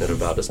I'm passionate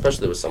about,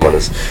 especially with someone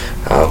as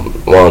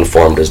well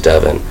informed as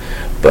Devin.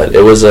 But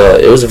it was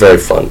a very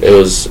fun. It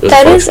was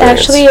that fun is experience.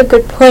 Actually a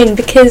good point,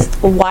 because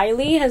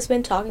Wiley has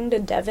been talking to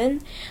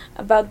Devin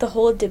about the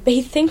whole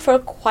debate thing for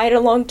quite a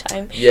long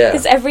time. Yeah.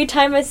 Because every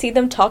time I see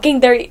them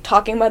talking, they're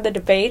talking about the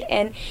debate,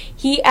 and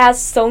he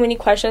asked so many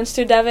questions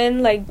to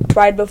Devin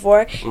right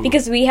before,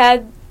 because we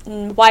had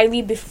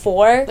Wiley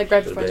before,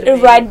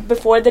 right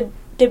before the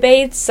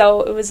debate,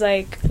 so it was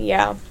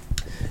Yeah,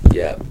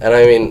 and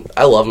I mean,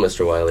 I love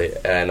Mr. Wiley,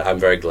 and I'm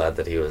very glad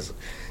that he was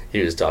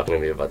talking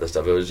to me about this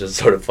stuff. It was just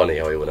sort of funny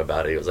how he went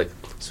about it. He was like,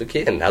 "So,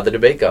 Cian, how'd the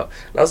debate go?"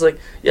 And I was like,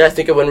 "Yeah, I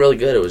think it went really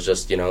good. It was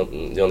just, the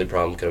only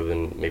problem could have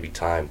been maybe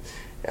time,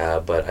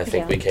 but I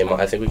think we came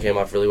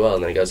off really well."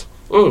 And then he goes,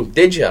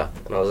 "Did ya?"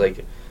 And I was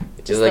like.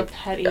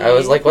 I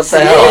was like, what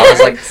the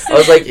hell? I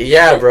was like,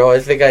 yeah, bro, I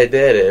think I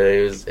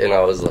did. And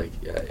I was like,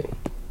 yeah.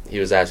 He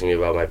was asking me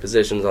about my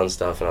positions on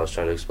stuff, and I was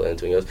trying to explain it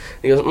to him.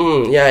 He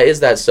goes, yeah, is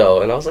that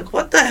so? And I was like,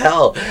 what the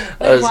hell?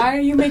 Why are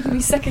you making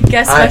me second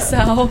guess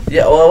myself?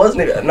 Yeah, well, it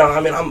wasn't even. No,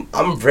 I mean,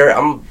 I'm very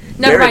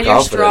Never mind, confident.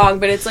 you're strong,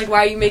 but it's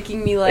why are you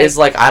making me It's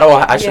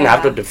I shouldn't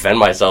have to defend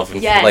myself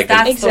in front of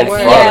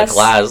the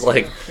class.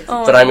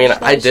 But I mean,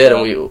 I did,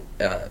 and we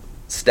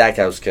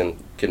Stackhouse can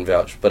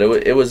vouch. But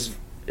it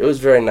was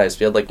very nice.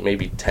 We had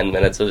maybe 10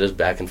 minutes of just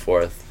back and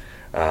forth,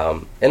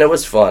 and it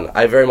was fun.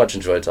 I very much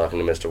enjoyed talking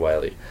to Mr.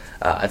 Wiley.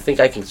 I think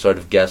I can sort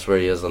of guess where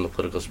he is on the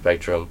political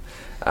spectrum,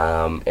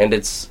 and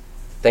it's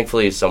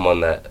thankfully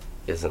someone that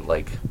isn't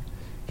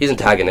he's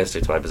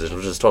antagonistic to my position,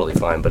 which is totally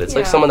fine. But it's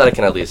someone that I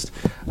can at least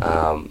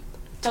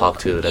talk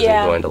to that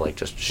isn't going to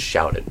just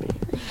shout at me.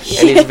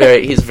 And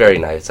he's very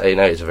nice. I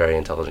know he's a very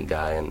intelligent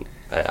guy, and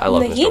I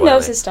love Mr. Wiley. He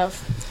knows his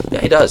stuff.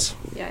 Yeah, he does.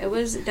 Yeah, it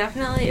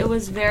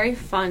was very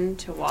fun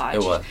to watch.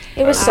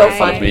 It was so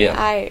fun. to be in.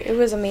 It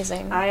was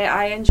amazing.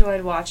 I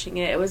enjoyed watching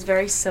it. It was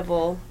very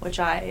civil, which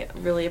I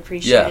really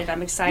appreciated.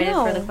 I'm excited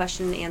for the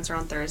question and answer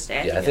on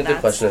Thursday. I think the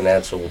question and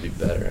answer will be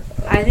better.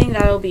 I think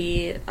that'll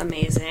be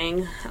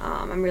amazing.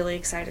 I'm really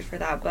excited for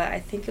that, but I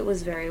think it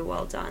was very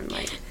well done.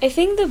 I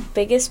think the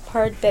biggest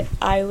part that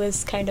I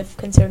was kind of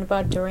concerned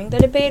about during the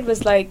debate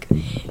was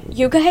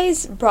you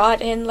guys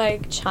brought in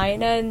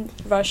China and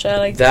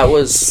Russia that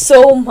was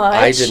so much.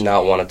 I did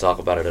not want to talk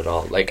about it at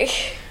all.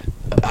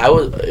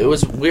 It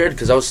was weird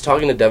because I was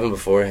talking to Devin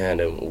beforehand,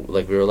 and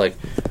we were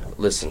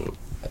listen,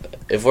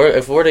 if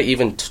we're to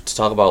even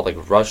talk about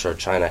Russia or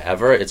China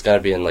ever, it's gotta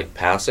be in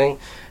passing,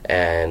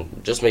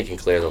 and just making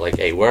clear that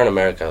hey, we're in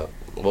America.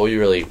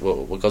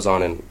 What goes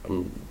on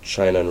in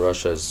China and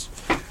Russia is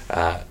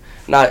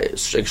not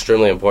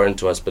extremely important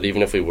to us. But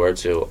even if we were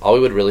to, all we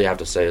would really have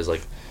to say is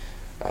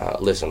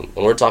listen,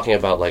 when we're talking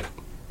about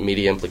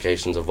media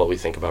implications of what we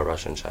think about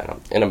Russia and China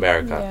in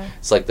America,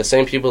 it's the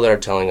same people that are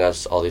telling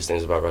us all these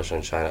things about Russia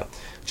and China.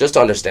 Just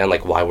to understand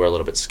why we're a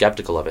little bit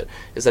skeptical of it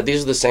is that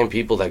these are the same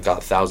people that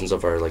got thousands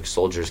of our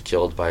soldiers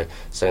killed by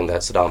saying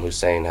that Saddam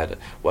Hussein had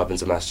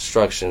weapons of mass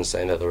destruction,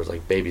 saying that there was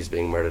babies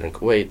being murdered in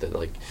Kuwait, that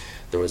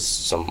there was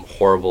some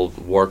horrible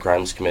war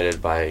crimes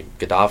committed by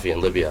Gaddafi in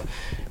Libya.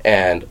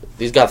 And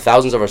these got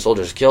thousands of our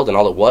soldiers killed, and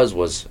all it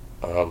was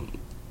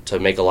to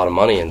make a lot of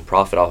money and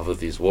profit off of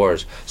these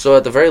wars. So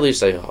at the very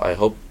least, I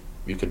hope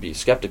you could be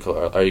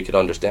skeptical, or you could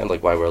understand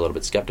like why we're a little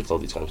bit skeptical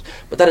of these claims.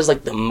 But that is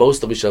like the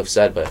most that we should have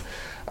said. But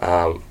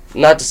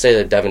not to say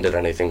that Devin did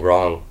anything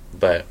wrong,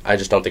 but I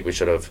just don't think we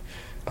should have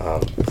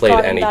played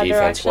any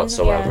defense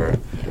whatsoever.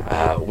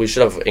 Yeah. We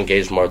should have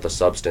engaged more with the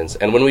substance.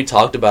 And when we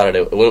talked about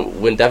it,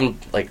 when Devin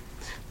like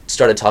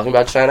started talking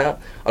about China,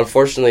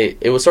 unfortunately,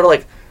 it was sort of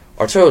like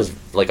Arturo was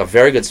like a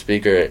very good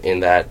speaker in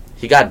that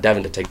he got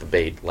Devin to take the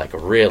bait like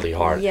really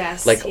hard.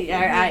 Yes, like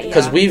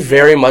because we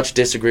very much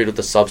disagreed with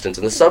the substance,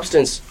 and the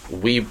substance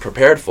we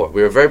prepared for.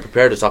 We were very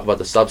prepared to talk about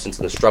the substance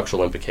and the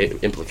structural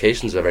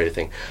implications of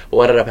everything. But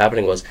what ended up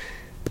happening was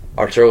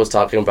Arturo was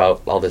talking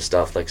about all this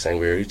stuff, like saying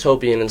we were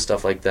utopian and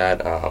stuff like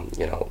that.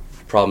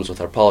 Problems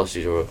with our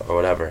policies or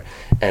whatever.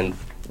 And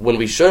when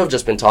we should have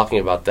just been talking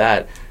about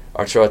that,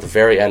 Arturo at the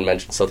very end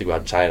mentioned something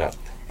about China.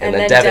 And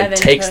then Devin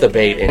takes the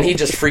bait, and he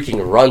just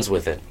freaking runs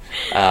with it.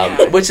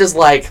 Which is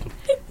like,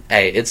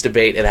 hey, it's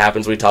debate. It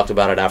happens. We talked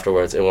about it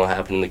afterwards. It won't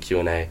happen in the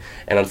Q&A.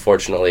 And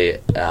unfortunately,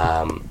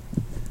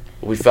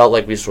 we felt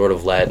like we sort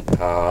of let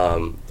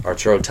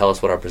Arturo tell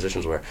us what our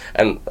positions were.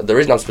 And the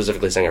reason I'm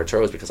specifically saying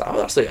Arturo is because I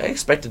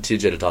expected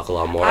TJ to talk a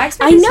lot more. I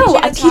know.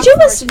 TJ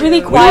was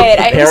really quiet.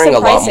 We were preparing a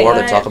lot more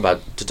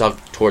to talk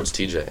towards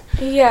TJ.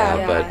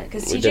 Yeah,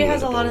 because TJ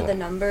has a lot of the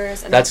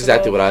numbers. And that's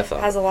exactly what I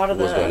thought. Has a lot of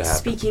the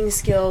speaking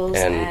skills,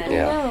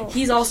 and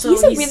he's a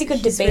really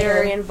good debater.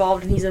 Very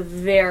involved, and he's a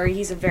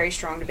very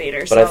strong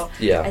debater. So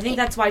I think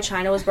that's why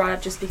China was brought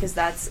up, just because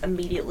that's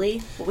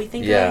immediately what we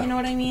think of. You know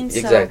what I mean?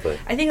 Exactly.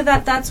 So I think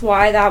that's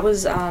why that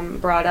was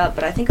brought up.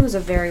 But I think it was a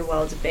very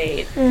well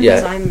debate.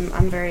 Because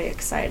I'm very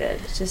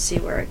excited to see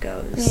where it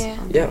goes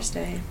on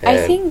Thursday.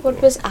 I think what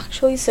was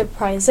actually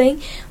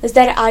surprising was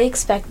that I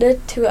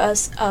expected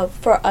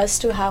for us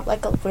to have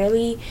like a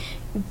really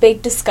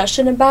big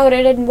discussion about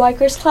it in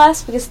Weiker's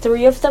class, because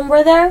 3 of them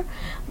were there.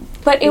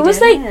 But it was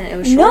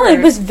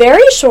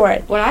very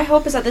short. What I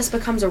hope is that this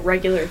becomes a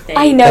regular thing.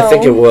 I know. I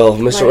think it will.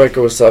 Mr.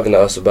 Weiker was talking to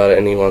us about it,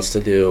 and he wants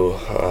to do,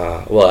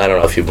 I don't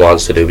know if he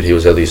wants to do, but he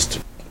was at least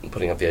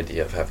putting up the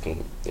idea of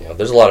having,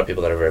 there's a lot of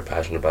people that are very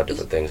passionate about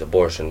different things: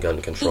 abortion,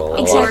 gun control.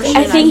 Exactly.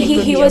 I think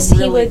he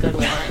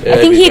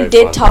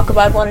did talk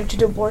about wanting to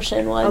do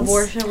abortion once.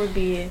 Abortion would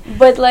be.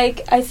 But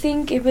I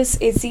think it was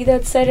Izzy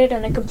that said it,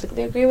 and I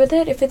completely agree with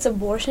it. If it's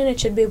abortion, it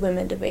should be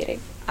women debating.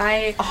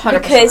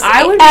 100%.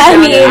 I would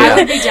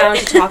be down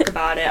to talk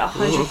about it.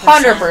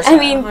 100%. I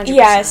mean, 100%.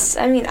 Yes.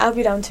 I mean, I'll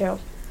be down too.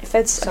 If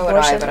it's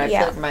abortion, but I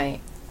feel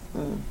like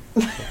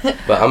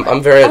But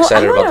I'm very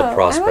excited about the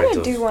prospect I want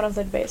to do one of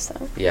the debates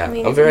though. Yeah,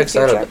 I'm very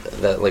excited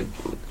that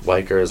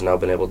Weiker has now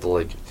been able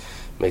to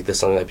make this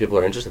something that people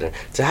are interested in.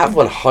 To have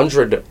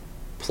 100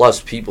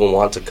 plus people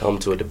want to come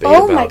to a debate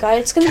about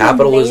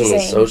capitalism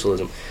and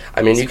socialism.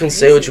 I mean, you can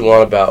say what you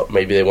want about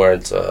maybe they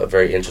weren't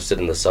very interested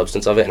in the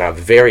substance of it, and I'm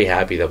very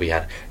happy that we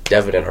had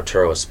Devin and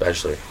Arturo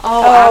especially.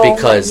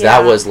 Because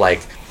that was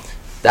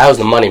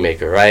the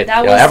moneymaker, right?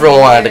 Everyone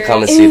wanted to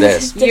come and see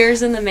this.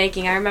 Years in the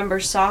making. I remember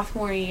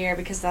sophomore year,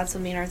 because that's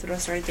when me and Arturo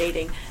started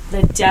dating,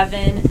 the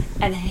Devin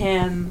and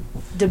him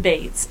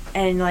debates.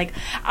 And,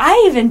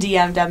 I even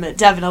DM'd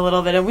Devin a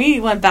little bit, and we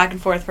went back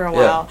and forth for a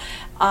while.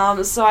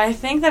 So I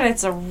think that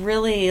it's a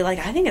really,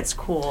 I think it's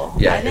cool.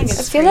 Yeah, I think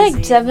it's feel crazy.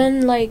 like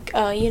Devin,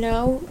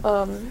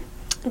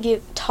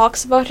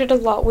 talks about it a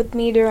lot with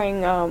me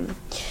during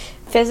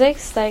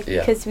physics,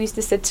 because we used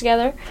to sit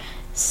together.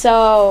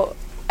 So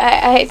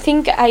I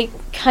think I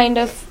kind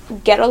of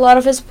get a lot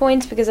of his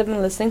points because I've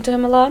been listening to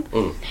him a lot.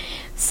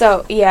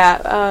 So,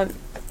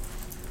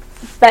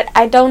 but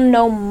I don't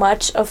know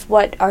much of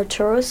what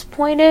Arturo's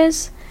point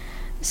is.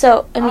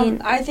 So, I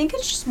mean... I think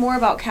it's just more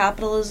about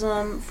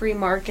capitalism, free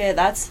market.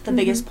 That's the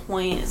biggest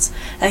point, is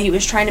that he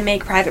was trying to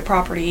make private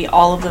property,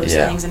 all of those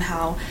things, and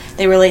how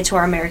they relate to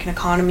our American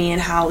economy,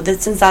 and how,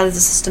 since that is a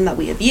system that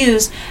we have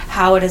used,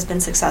 how it has been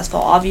successful.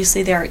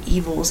 Obviously, there are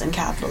evils in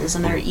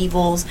capitalism. There are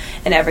evils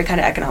in every kind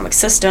of economic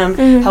system.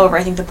 However,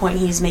 I think the point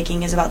he's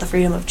making is about the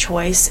freedom of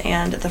choice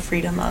and the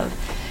freedom of,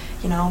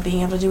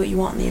 being able to do what you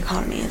want in the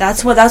economy.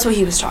 That's what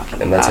he was talking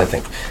about. And that's, I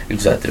think,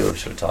 exactly what we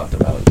should have talked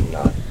about,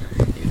 not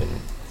even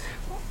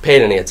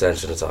paid any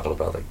attention to talking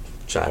about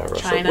China,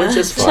 Russia, which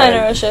is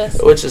fine.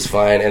 Which is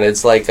fine, and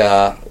it's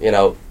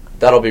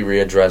that'll be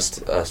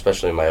readdressed,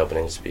 especially in my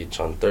opening speech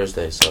on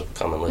Thursday. So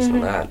come and listen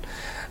to that.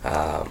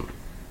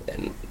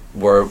 And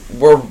we're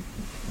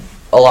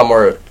a lot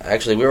more.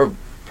 Actually, we were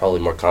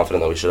probably more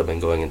confident than we should have been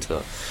going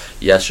into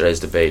yesterday's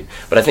debate.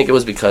 But I think it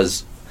was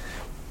because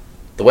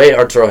the way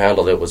Arturo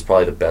handled it was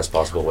probably the best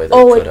possible way that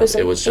he could have.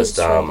 It was just.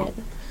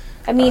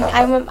 I mean,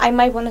 I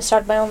might want to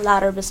start my own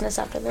ladder business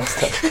after this.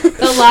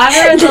 The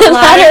ladder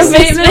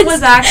statement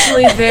was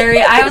actually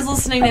I was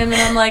listening to him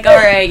and I'm like, all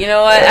right, you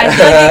know what? I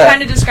feel like he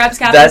kind of describes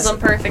capitalism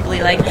perfectly.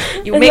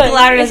 You make a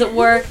ladder, does it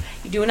work?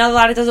 You do another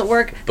ladder, it doesn't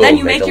work. Boom, Then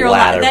you make your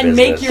ladder. Then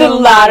business. make your The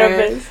own ladder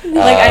ladder. business.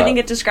 Like I think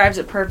it describes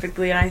it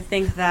perfectly, and I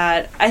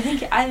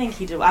think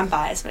he did. I'm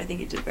biased, but I think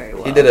he did very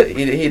well. He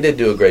did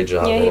do a great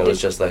job, Yeah, and he it was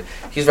did. just like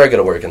he's very good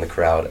at working the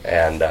crowd,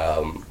 and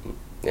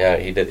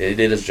he did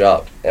his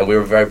job, and we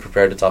were very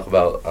prepared to talk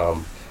about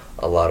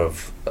a lot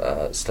of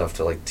stuff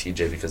to like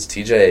TJ because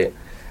TJ,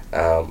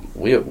 I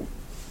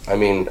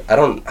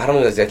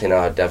don't exactly know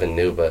how Devin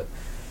knew, but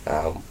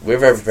we were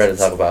very prepared to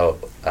talk about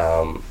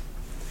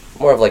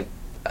more of like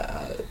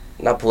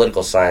not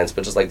political science,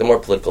 but just like the more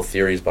political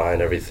theories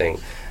behind everything,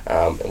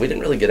 and we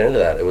didn't really get into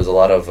that. It was a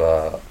lot of.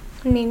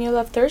 I mean, you'll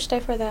have Thursday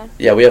for that.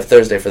 Yeah, we have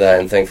Thursday for that,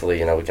 and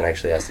thankfully, we can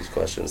actually ask these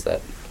questions that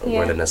Yeah.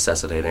 were to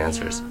necessitate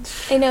answers.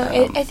 I know.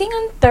 I think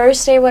on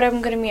Thursday, what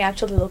I'm going to be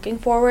actually looking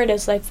forward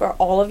is like for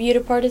all of you to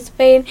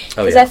participate,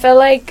 because I felt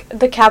like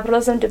the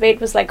capitalism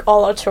debate was like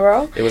all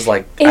Arturo. It was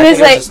like I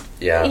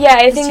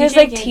think it was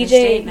like gave the TJ.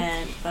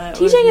 statement, but it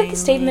TJ was got the mainly-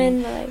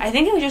 statement. Like, I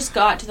think it just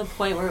got to the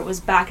point where it was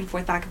back and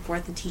forth,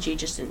 and TJ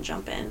just didn't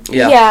jump in.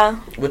 Yeah.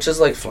 Which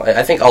is like fine.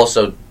 I think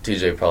also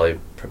TJ probably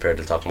prepared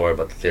to talk more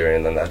about the theory,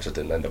 and then that just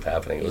didn't end up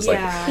happening. It was it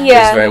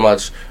was very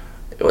much.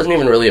 It wasn't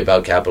even really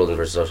about capitalism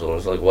versus socialism. It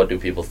was like, what do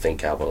people think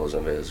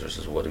capitalism is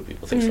versus what do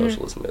people think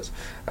socialism is.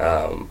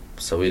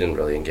 So we didn't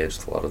really engage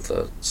with a lot of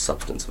the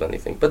substance of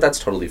anything, but that's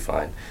totally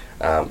fine.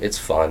 It's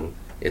fun.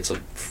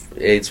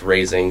 It's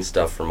raising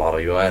stuff for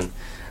Model UN,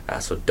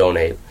 so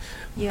donate.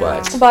 Yeah.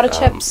 But, a lot of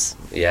chips.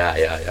 Yeah.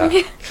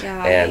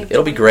 Yeah, And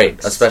it'll be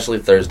great, especially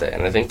Thursday.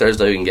 And I think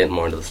Thursday we can get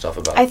more into the stuff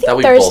about. I think that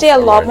we Thursday both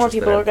a are lot more interested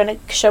people in. are going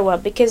to show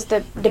up because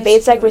the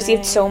debates like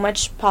received so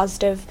much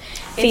positive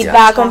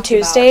feedback talked on about.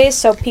 Tuesday,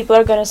 so people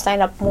are going to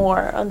sign up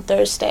more on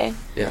Thursday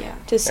Yeah.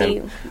 to see.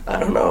 And I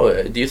don't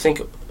know. Do you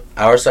think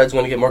our side's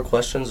going to get more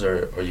questions,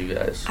 or you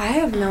guys? I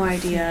have no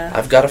idea.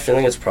 I've got a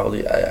feeling it's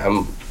probably.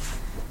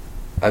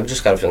 I've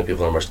just got a feeling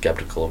people are more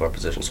skeptical of our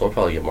position, so we'll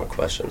probably get more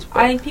questions. But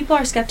I think people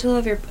are skeptical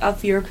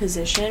of your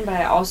position, but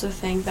I also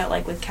think that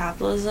like with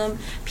capitalism,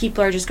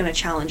 people are just going to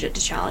challenge it.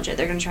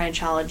 They're going to try and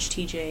challenge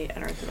TJ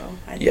and Arturo.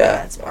 I think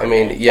that's part of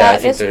it. I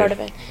think that's part of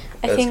it.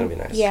 I that's think gonna be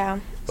nice. Yeah.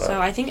 But So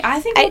I think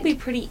it'll be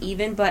pretty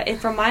even, but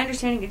from my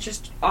understanding, it's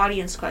just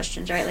audience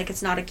questions, right? Like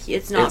it's not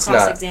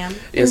cross exam.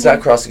 It's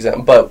not cross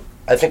exam, but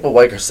I think what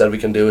Weicker said we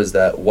can do is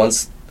that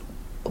once,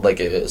 like,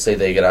 say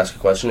they get asked a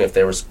question, if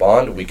they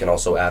respond, we can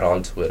also add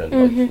on to it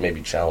and like,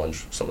 maybe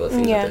challenge some of the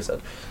things that they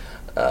said.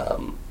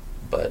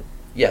 But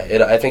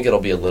yeah, I think it'll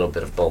be a little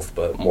bit of both,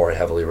 but more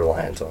heavily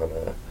reliant on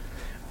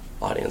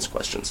audience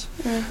questions.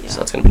 So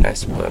that's gonna be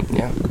nice. But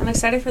yeah, I'm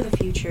excited for the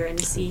future and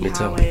to see Me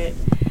how too.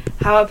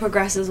 it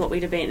progresses, what we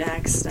debate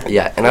next.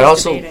 And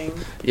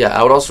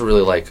I would also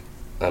really like.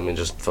 I mean,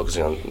 just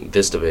focusing on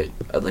this debate,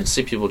 I'd like to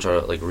see people try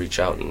to like reach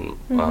out and.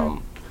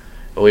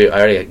 I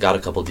already got a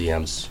couple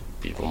DMs.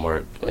 People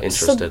more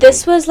interested. So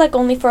this was like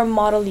only for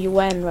Model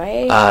UN,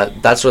 right?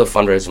 That's where the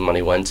fundraising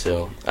money went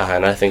to,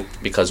 and I think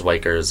because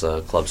Weicker is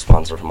a club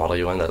sponsor for Model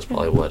UN, that's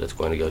probably what it's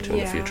going to go to in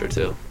the future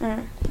too.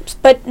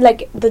 But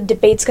like the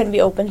debate's going to be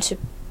open to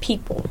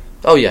people.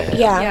 Oh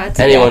yeah.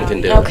 Anyone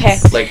can do it. Okay.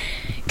 Like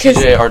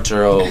TJ,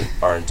 Arturo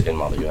aren't in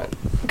Model UN.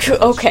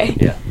 Okay.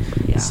 Yeah.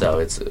 So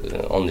it's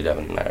only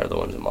Devin and I are the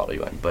ones in Model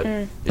UN, but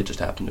it just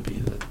happened to be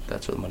that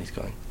that's where the money's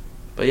going.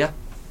 But yeah.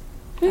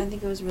 I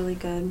think it was really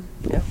good.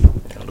 Yeah.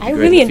 I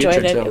really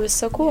enjoyed it. It was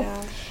so cool.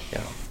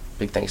 Yeah.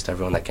 Big thanks to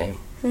everyone that came.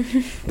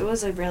 It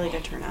was a really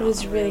good turnout. It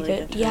was really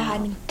good. Yeah, I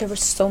mean, there were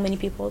so many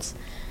people.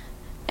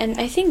 And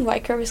I think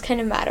Weicker was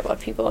kind of mad about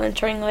people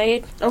entering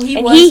late. Oh, he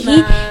and was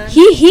mad.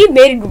 He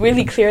made it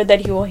really clear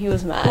that he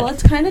was mad. Well,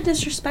 it's kind of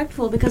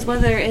disrespectful because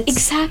whether it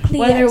was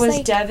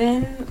like,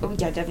 Devin. Oh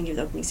yeah, Devin gave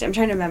the opening statement. I'm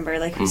trying to remember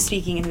like who's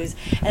speaking and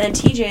then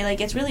TJ.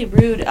 Like it's really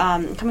rude.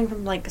 Coming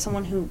from like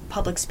someone who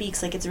public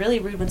speaks, like it's really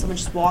rude when someone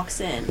just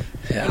walks in.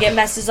 Yeah. Like it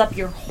messes up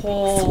your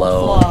whole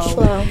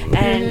flow.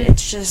 And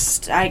it's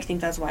just I think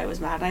that's why I was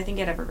mad. And I think he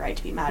had every right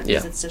to be mad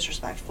because it's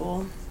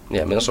disrespectful.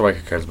 Yeah, Mr.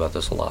 Weicker cares about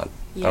this a lot.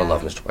 Yeah. I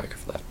love Mr. Weicker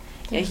for that.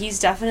 Yeah, he's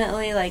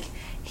definitely like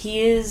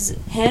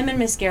him and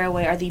Miss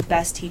Garraway are the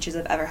best teachers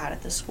I've ever had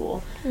at this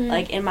school.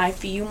 Like in my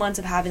few months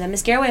of having them,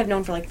 Miss Garraway I've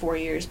known for like 4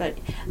 years, but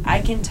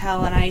I can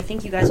tell, and I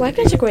think you guys.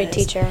 Weicker's a great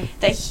teacher.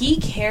 That he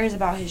cares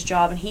about his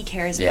job and he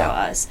cares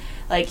about us.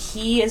 Like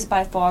he is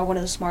by far one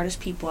of the smartest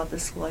people at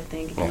this school. I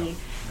think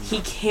he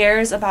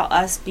cares about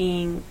us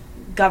being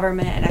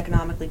government and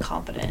economically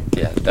competent.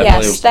 Yeah, definitely.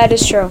 Yes, that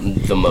is true.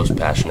 The most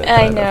passionate.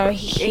 I know.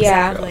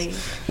 Exactly.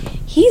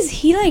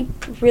 He like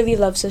really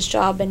loves his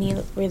job and he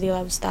really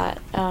loves that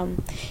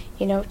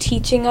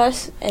teaching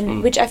us,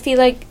 and which I feel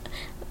like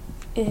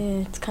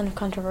it's kind of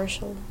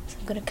controversial, so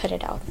I'm gonna cut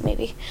it out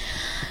maybe.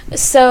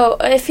 So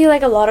I feel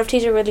like a lot of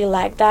teachers really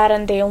like that,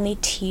 and they only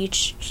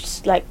teach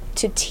like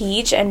to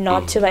teach and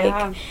not to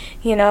like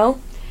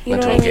and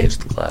to engage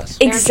the class.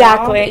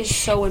 Exactly. Their job is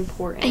so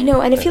important. I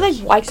know, and I feel like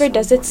Weicker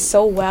does it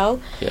so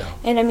well. Yeah.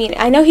 And I mean,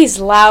 I know he's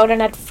loud,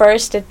 and at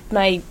first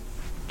my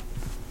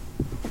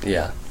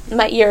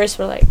ears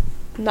were like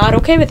not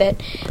okay with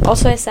it.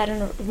 Also, I sat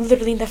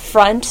literally in the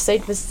front, so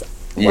it was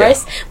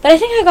worse. But I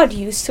think I got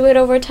used to it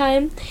over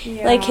time.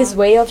 Yeah. Like his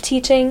way of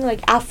teaching.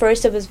 Like at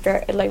first it was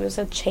it was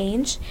a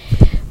change.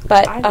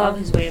 But I love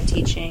his way of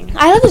teaching.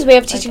 I love his way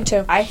of teaching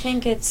too. I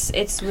think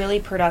it's really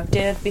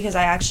productive because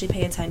I actually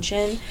pay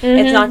attention. Mm-hmm,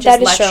 it's not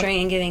just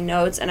lecturing and giving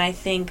notes. And I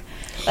think,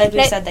 like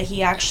we said, that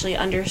he actually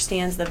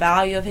understands the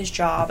value of his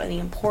job and the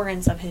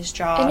importance of his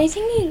job. And I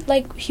think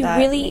he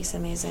really makes it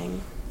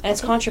amazing. And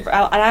it's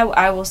controversial. And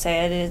I will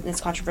say it's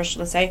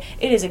controversial to say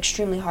it is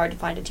extremely hard to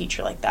find a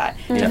teacher like that.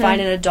 Mm-hmm. To find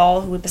an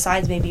adult who,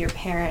 besides maybe your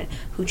parent,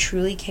 who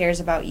truly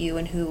cares about you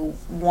and who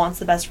wants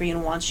the best for you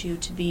and wants you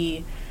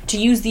to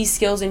use these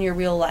skills in your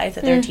real life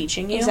that they're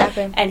teaching you.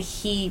 Exactly. And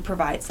he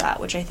provides that,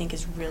 which I think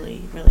is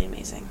really, really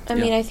amazing. I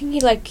mean, I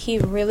think he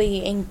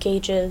really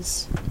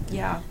engages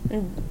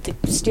the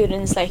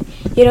students. Like,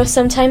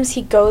 sometimes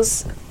he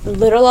goes a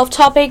little off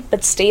topic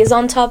but stays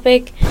on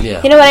topic.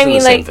 Yeah. You know what I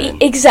mean?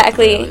 Like,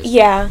 exactly.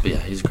 Yeah. But yeah,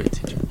 he's a great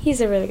teacher.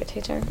 He's a really good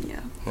teacher. Yeah.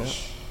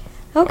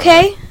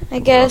 Okay, I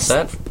guess.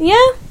 All set? Yeah.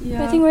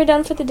 I think we're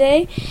done for the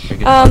day.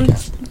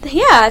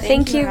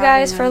 Thank you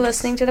guys for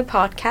listening to the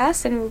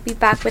podcast, and we'll be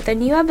back with a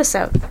new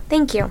episode.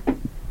 Thank you.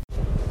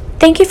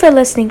 Thank you for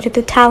listening to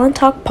the Talon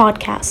Talk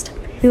podcast.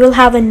 We will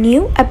have a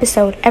new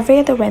episode every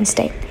other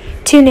Wednesday.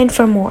 Tune in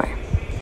for more.